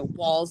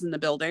 walls in the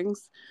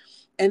buildings.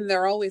 And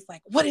they're always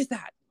like, what is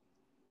that?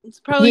 It's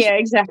probably, yeah,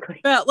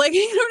 exactly. like,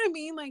 you know what I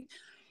mean? Like,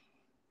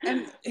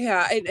 and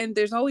yeah, and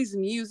there's always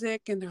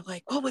music, and they're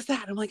like, what was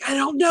that? I'm like, I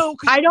don't know.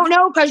 I don't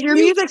know, because your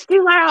music's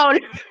too loud.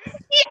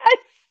 Yes.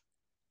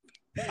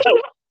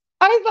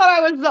 I thought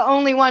I was the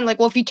only one. Like,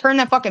 well, if you turn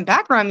that fucking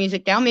background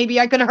music down, maybe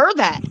I could have heard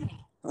that.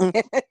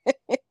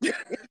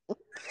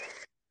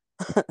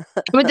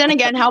 But then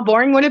again, how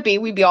boring would it be?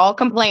 We'd be all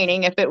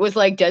complaining if it was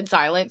like dead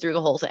silent through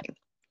the whole thing.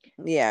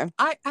 Yeah.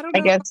 I don't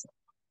know. I guess.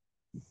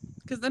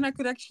 Because then I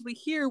could actually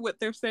hear what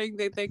they're saying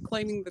that they're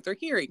claiming that they're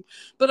hearing.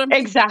 But I'm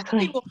exactly.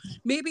 Thinking, well,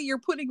 maybe you're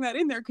putting that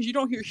in there because you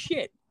don't hear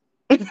shit.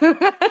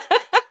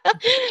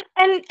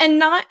 and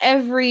not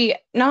every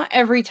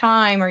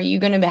time are you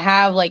going to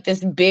have like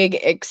this big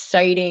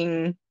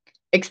exciting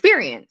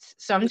experience.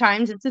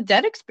 Sometimes it's a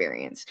dead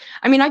experience.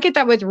 I mean, I get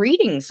that with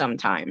reading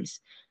sometimes.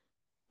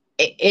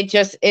 It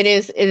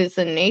is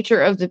the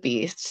nature of the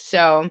beast.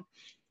 So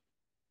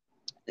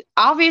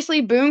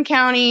obviously Boone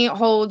County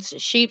holds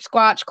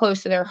Sheepsquatch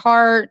close to their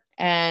heart,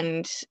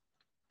 and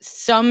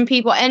some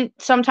people, and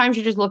sometimes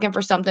you're just looking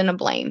for something to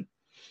blame.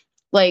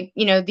 Like,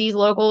 these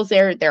locals,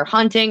 they're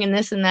hunting and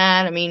this and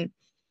that. I mean,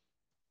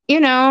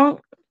 a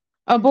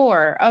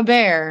boar, a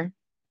bear.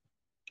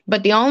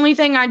 But the only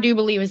thing I do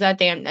believe is that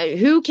damn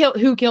who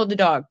killed the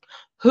dog?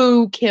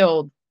 Who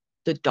killed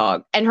the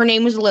dog? And her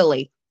name was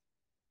Lily.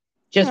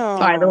 Just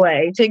by the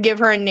way, to give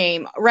her a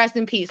name. Rest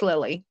in peace,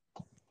 Lily.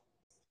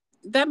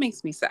 That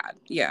makes me sad.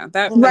 Yeah,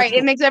 that right.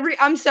 It makes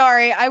I'm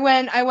sorry. I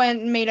went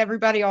and made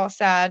everybody all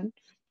sad.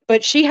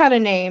 But she had a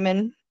name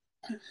and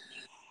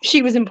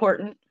she was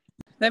important.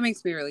 That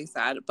makes me really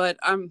sad. But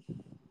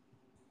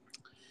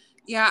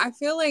yeah, I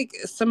feel like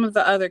some of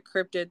the other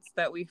cryptids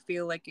that we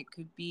feel like it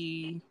could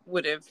be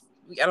I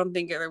don't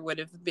think there would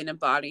have been a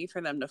body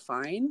for them to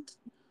find.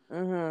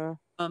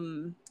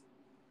 Mm-hmm.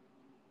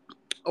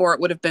 Or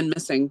it would have been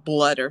missing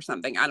blood or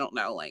something. I don't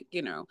know. Like,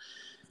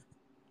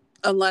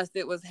 unless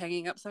it was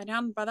hanging upside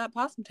down by that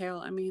possum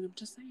tail. I mean, I'm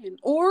just saying.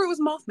 Or it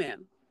was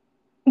Mothman.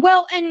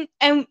 Well,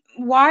 and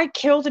why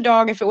kill the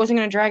dog if it wasn't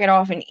going to drag it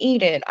off and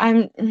eat it?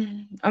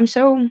 I'm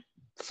so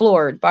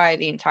floored by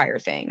the entire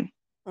thing.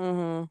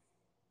 Mm-hmm.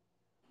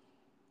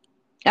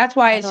 That's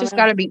why it's just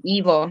got to be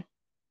evil.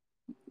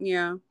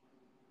 Yeah.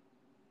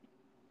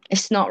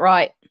 It's not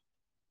right.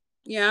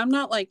 Yeah, I'm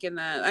not liking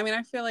that. I mean,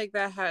 I feel like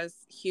that has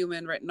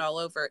human written all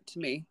over it to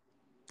me.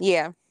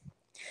 Yeah.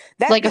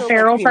 That like a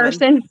feral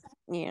person?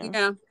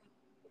 Yeah.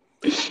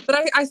 But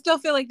I still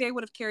feel like they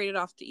would have carried it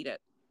off to eat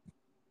it.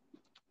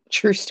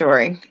 True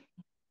story.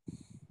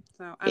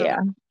 So, I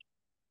don't know.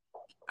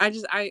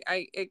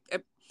 I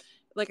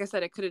like I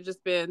said, it could have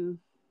just been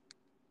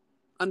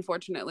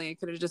unfortunately. It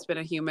could have just been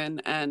a human.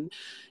 And,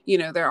 you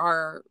know, there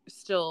are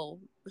still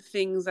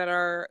things that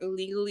are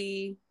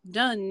illegally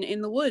done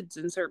in the woods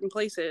in certain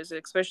places,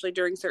 especially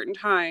during certain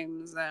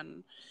times.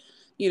 And,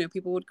 you know,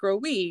 people would grow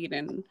weed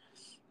and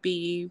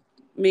be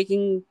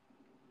making,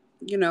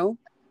 you know,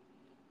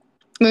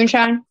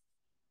 Moonshine.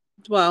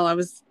 well, I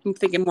was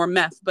thinking more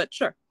meth, but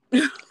sure.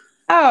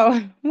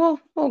 Oh, well,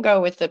 we'll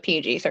go with the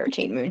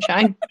PG-13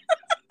 moonshine.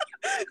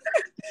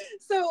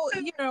 So,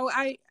 you know,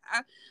 I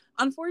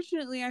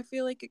unfortunately, I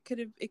feel like it could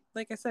have,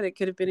 like I said, it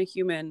could have been a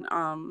human.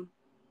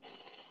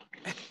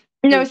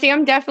 No, see,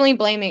 I'm definitely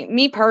blaming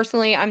me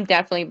personally. I'm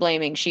definitely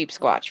blaming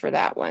Sheepsquatch for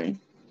that one.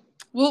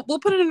 We'll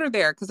put it under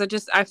there because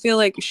I feel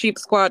like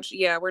Sheepsquatch.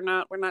 Yeah, we're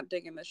not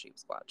digging the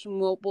Sheepsquatch, and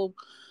we'll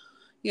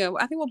yeah,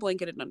 I think we'll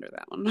blanket it under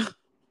that one.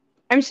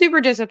 I'm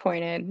super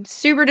disappointed.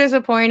 Super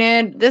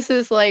disappointed. This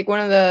is like one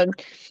of the,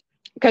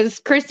 because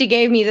Christy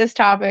gave me this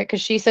topic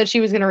because she said she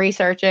was going to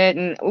research it.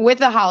 And with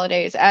the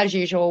holidays, as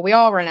usual, we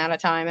all run out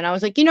of time. And I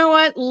was like, you know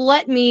what?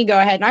 Let me go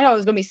ahead. And I thought it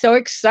was going to be so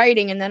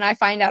exciting. And then I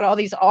find out all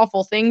these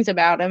awful things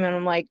about him. And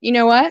I'm like, you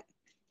know what?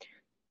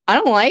 I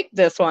don't like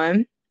this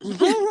one.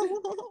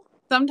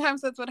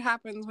 Sometimes that's what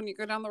happens when you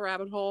go down the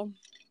rabbit hole.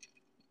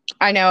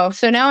 I know.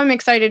 So now I'm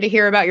excited to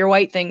hear about your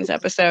White Things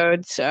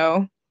episode.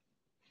 So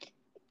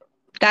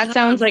that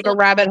sounds like a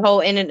rabbit hole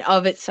in and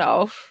of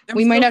itself.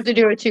 We might have to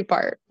do a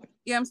 2-part.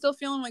 Yeah, I'm still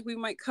feeling like we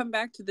might come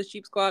back to the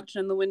Sheepsquatch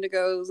and the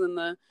Wendigos and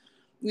the,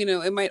 you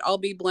know, it might all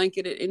be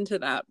blanketed into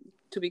that,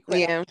 to be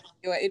quite honest.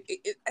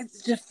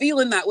 It's just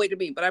feeling that way to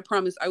me, but I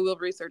promise I will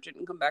research it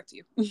and come back to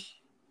you.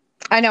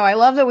 I know. I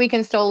love that we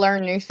can still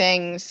learn new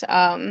things.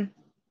 And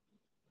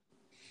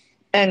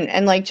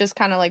like just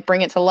kind of like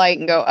bring it to light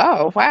and go,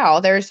 oh,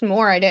 wow, there's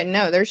more I didn't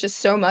know. There's just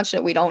so much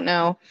that we don't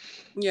know.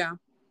 Yeah.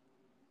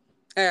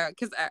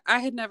 Because I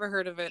had never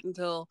heard of it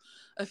until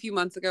a few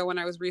months ago when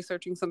I was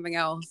researching something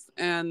else.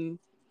 And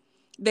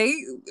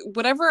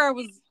whatever I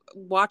was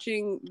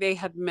watching, they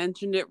had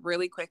mentioned it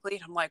really quickly.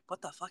 And I'm like,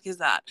 what the fuck is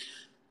that?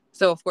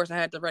 So, of course, I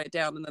had to write it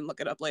down and then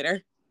look it up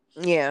later.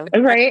 Yeah.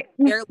 Right.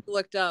 I barely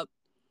looked up,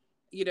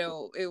 you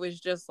know, it was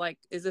just like,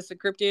 is this a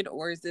cryptid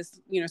or is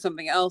this, you know,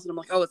 something else? And I'm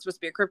like, oh, it's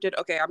supposed to be a cryptid.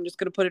 Okay, I'm just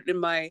going to put it in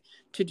my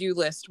to-do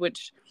list,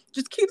 which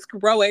just keeps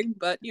growing,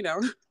 but, you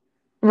know.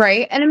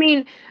 Right. And I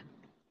mean,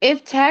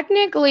 if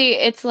technically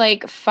it's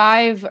like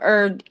 5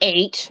 or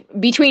 8,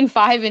 between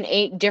 5 and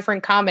 8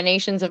 different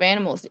combinations of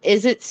animals,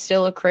 is it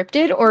still a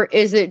cryptid or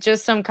is it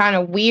just some kind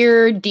of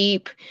weird,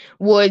 deep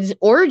woods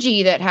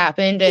orgy that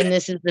happened and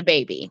this is the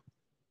baby?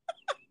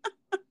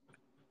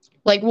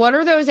 Like, what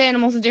are those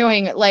animals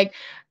doing? Like,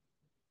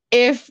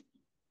 if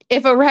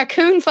a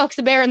raccoon fucks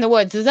a bear in the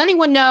woods, does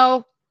anyone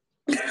know?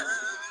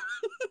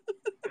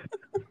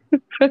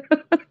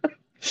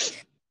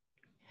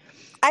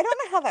 I don't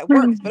know how that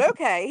works, but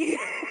okay.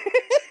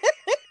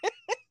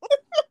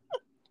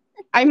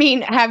 I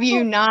mean, have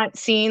you not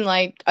seen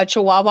like a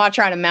Chihuahua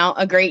trying to mount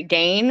a Great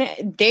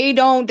Dane? They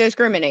don't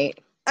discriminate.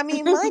 I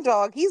mean, my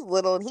dog, he's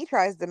little and he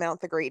tries to mount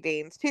the Great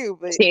Danes too,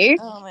 but See? I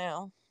don't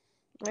know.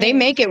 They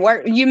make it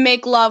work. You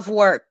make love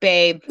work,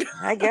 babe.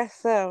 I guess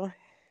so.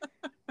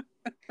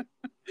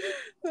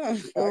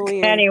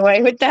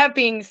 Anyway, with that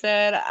being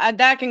said,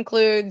 that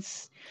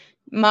concludes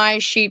my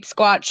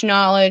Sheepsquatch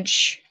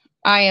knowledge.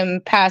 I am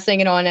passing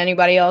it on to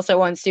anybody else that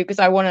wants to because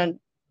I want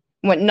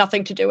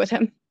nothing to do with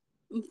him.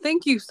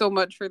 Thank you so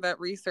much for that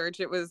research.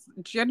 It was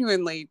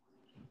genuinely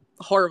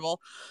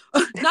horrible.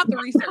 Not the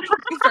research. The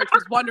research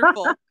was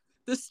wonderful.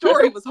 The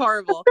story was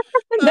horrible.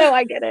 No,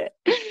 I get it.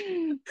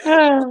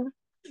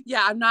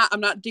 Yeah, I'm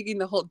not digging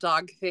the whole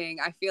dog thing.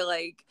 I feel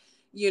like,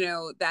 you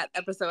know, that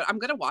episode, I'm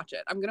gonna watch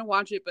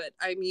it, but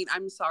I mean,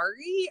 I'm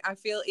sorry, I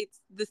feel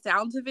the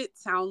sounds of it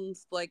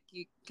sounds like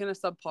you kind of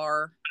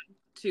subpar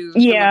to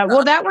yeah,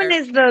 well, that one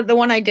is the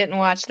one I didn't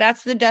watch.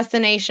 That's the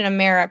Destination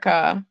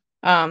America.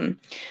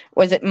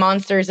 Was it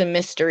Monsters and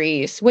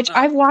Mysteries, which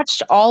I've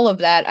watched all of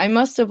that. I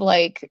must have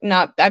must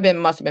have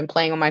been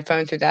playing on my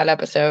phone through that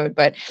episode,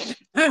 but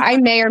I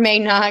may or may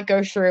not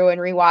go through and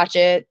rewatch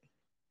it.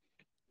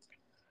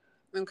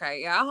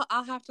 Okay, yeah,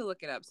 I'll have to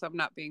look it up so I'm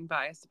not being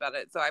biased about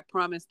it. So I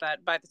promise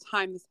that by the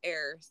time this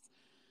airs,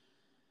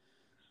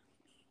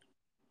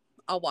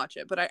 I'll watch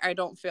it. But I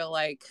don't feel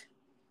like,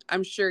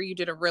 I'm sure you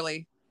did a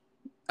really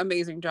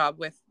amazing job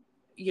with,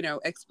 you know,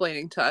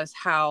 explaining to us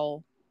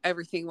how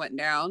everything went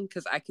down,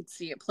 because I could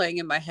see it playing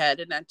in my head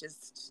and that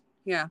just,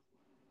 yeah.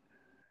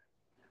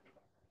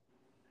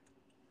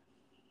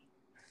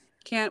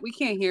 We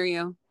can't hear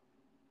you.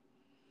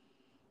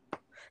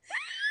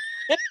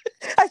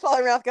 I saw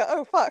her mouth go,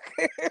 oh, fuck.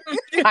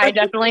 I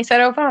definitely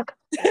said, oh, fuck.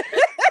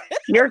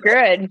 You're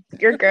good.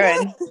 You're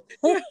good.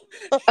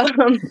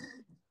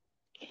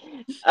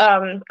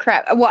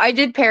 Crap. Well, I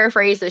did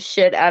paraphrase the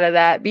shit out of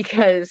that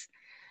because,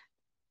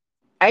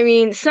 I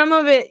mean, some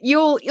of it,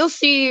 you'll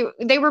see,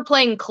 they were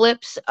playing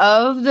clips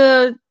of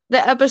the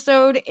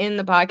episode in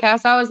the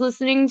podcast I was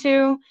listening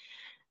to.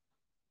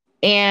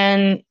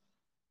 And,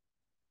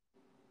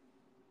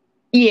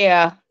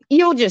 yeah,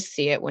 you'll just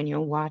see it when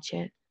you watch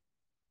it.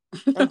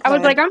 I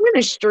was like, I'm going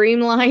to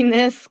streamline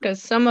this because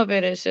some of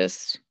it is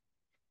just.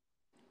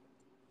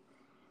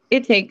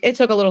 It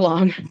took a little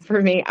long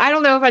for me. I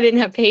don't know if I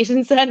didn't have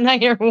patience that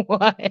night or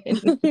what.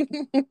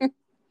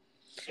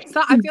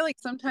 So I feel like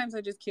sometimes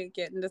I just can't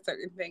get into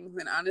certain things,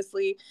 and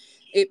honestly,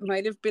 it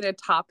might have been a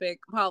topic.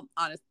 Well,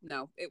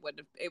 no, it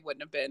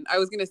wouldn't have been. I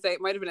was gonna say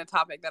it might have been a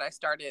topic that I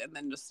started and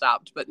then just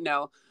stopped, but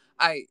no,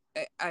 I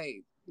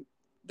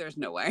there's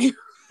no way.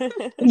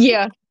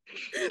 Yeah,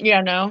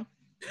 no.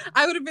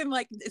 I would have been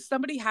like,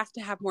 somebody has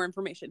to have more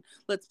information.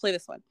 Let's play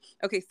this one.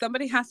 Okay,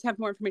 somebody has to have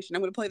more information.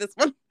 I'm gonna play this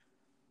one.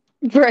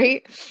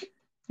 Right.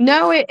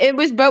 No, it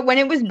was, but when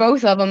it was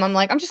both of them, I'm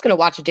like, I'm just gonna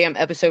watch a damn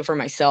episode for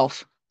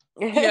myself.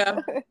 Yeah,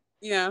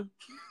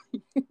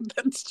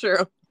 that's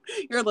true.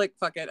 You're like,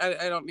 fuck it.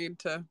 I don't need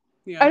to.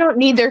 Yeah. I don't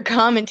need their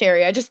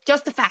commentary. I just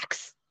the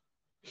facts.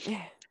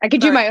 I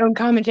could do my own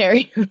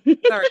commentary.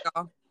 Sorry,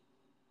 y'all.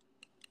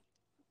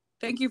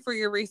 Thank you for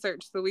your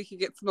research so we could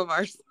get some of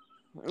ours.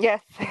 Yes.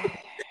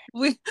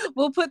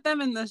 We'll put them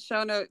in the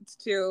show notes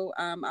too.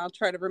 I'll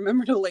try to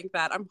remember to link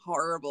that. I'm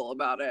horrible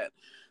about it.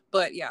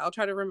 But yeah, I'll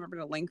try to remember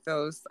to link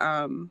those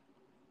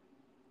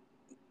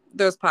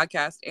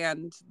podcasts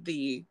and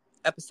the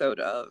episode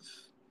of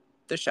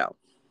the show.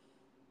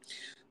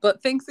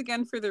 But thanks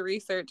again for the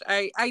research.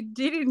 I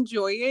did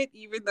enjoy it,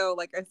 even though,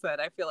 like I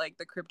said, I feel like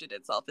the cryptid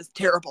itself is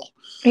terrible.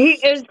 He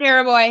is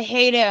terrible. I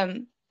hate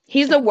him.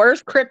 He's the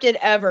worst cryptid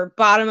ever.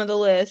 Bottom of the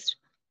list.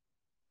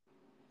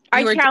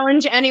 I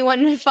challenge anyone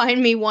to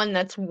find me one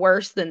that's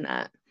worse than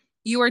that.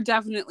 You are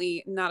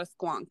definitely not a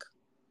squonk,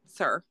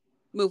 sir.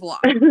 Move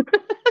along.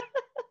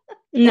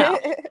 No.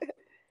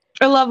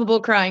 A lovable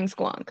crying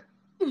squonk.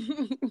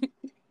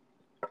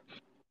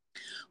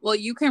 Well,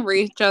 you can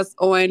reach us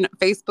on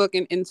Facebook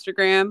and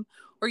Instagram,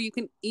 or you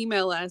can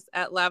email us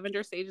at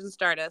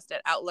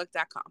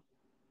lavendersageandstardust@outlook.com.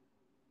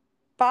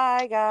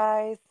 Bye,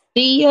 guys.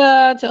 See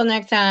ya. Till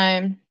next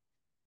time.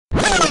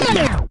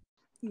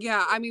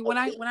 Yeah, I mean, when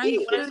I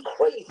heard,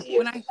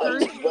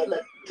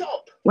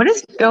 what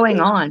is going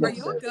on? Are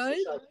you good?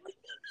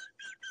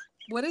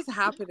 What is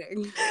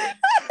happening?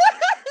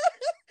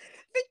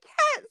 The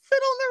cat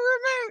sit on the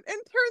remote and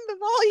turn the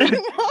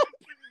volume up.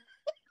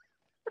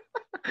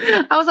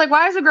 I was like,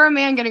 why is a grown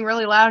man getting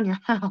really loud in your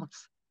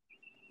house?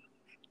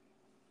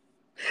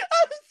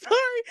 I'm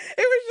sorry.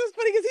 It was just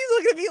funny because he's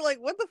looking at me like,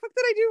 what the fuck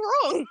did I do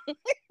wrong?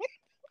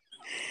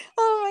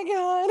 Oh my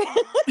god.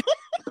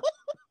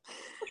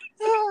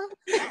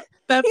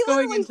 That's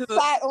going into the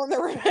sat on the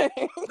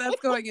remote.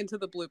 That's going into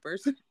the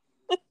bloopers.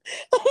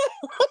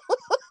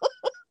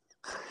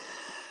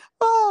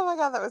 Oh my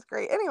god, that was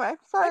great. Anyway,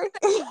 sorry.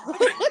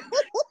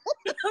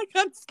 I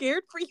got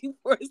scared for you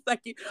for a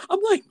second. I'm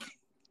like,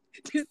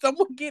 did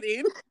someone get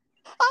in?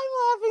 I'm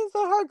laughing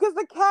so hard because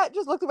the cat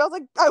just looked at me. I was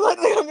like, I'm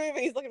looking at the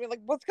movie. He's looking at me like,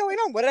 what's going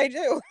on? What did I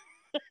do?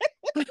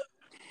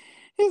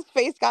 His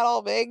face got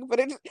all big, but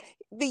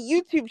the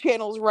YouTube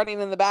channel's running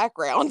in the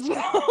background.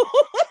 So.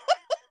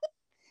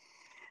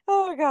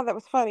 Oh my god, that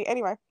was funny.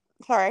 Anyway,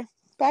 sorry.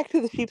 Back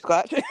to the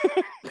Sheepsquatch.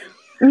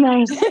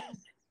 Nice.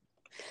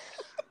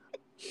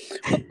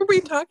 What were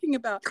we talking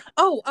about?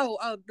 Oh,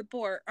 the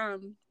boar.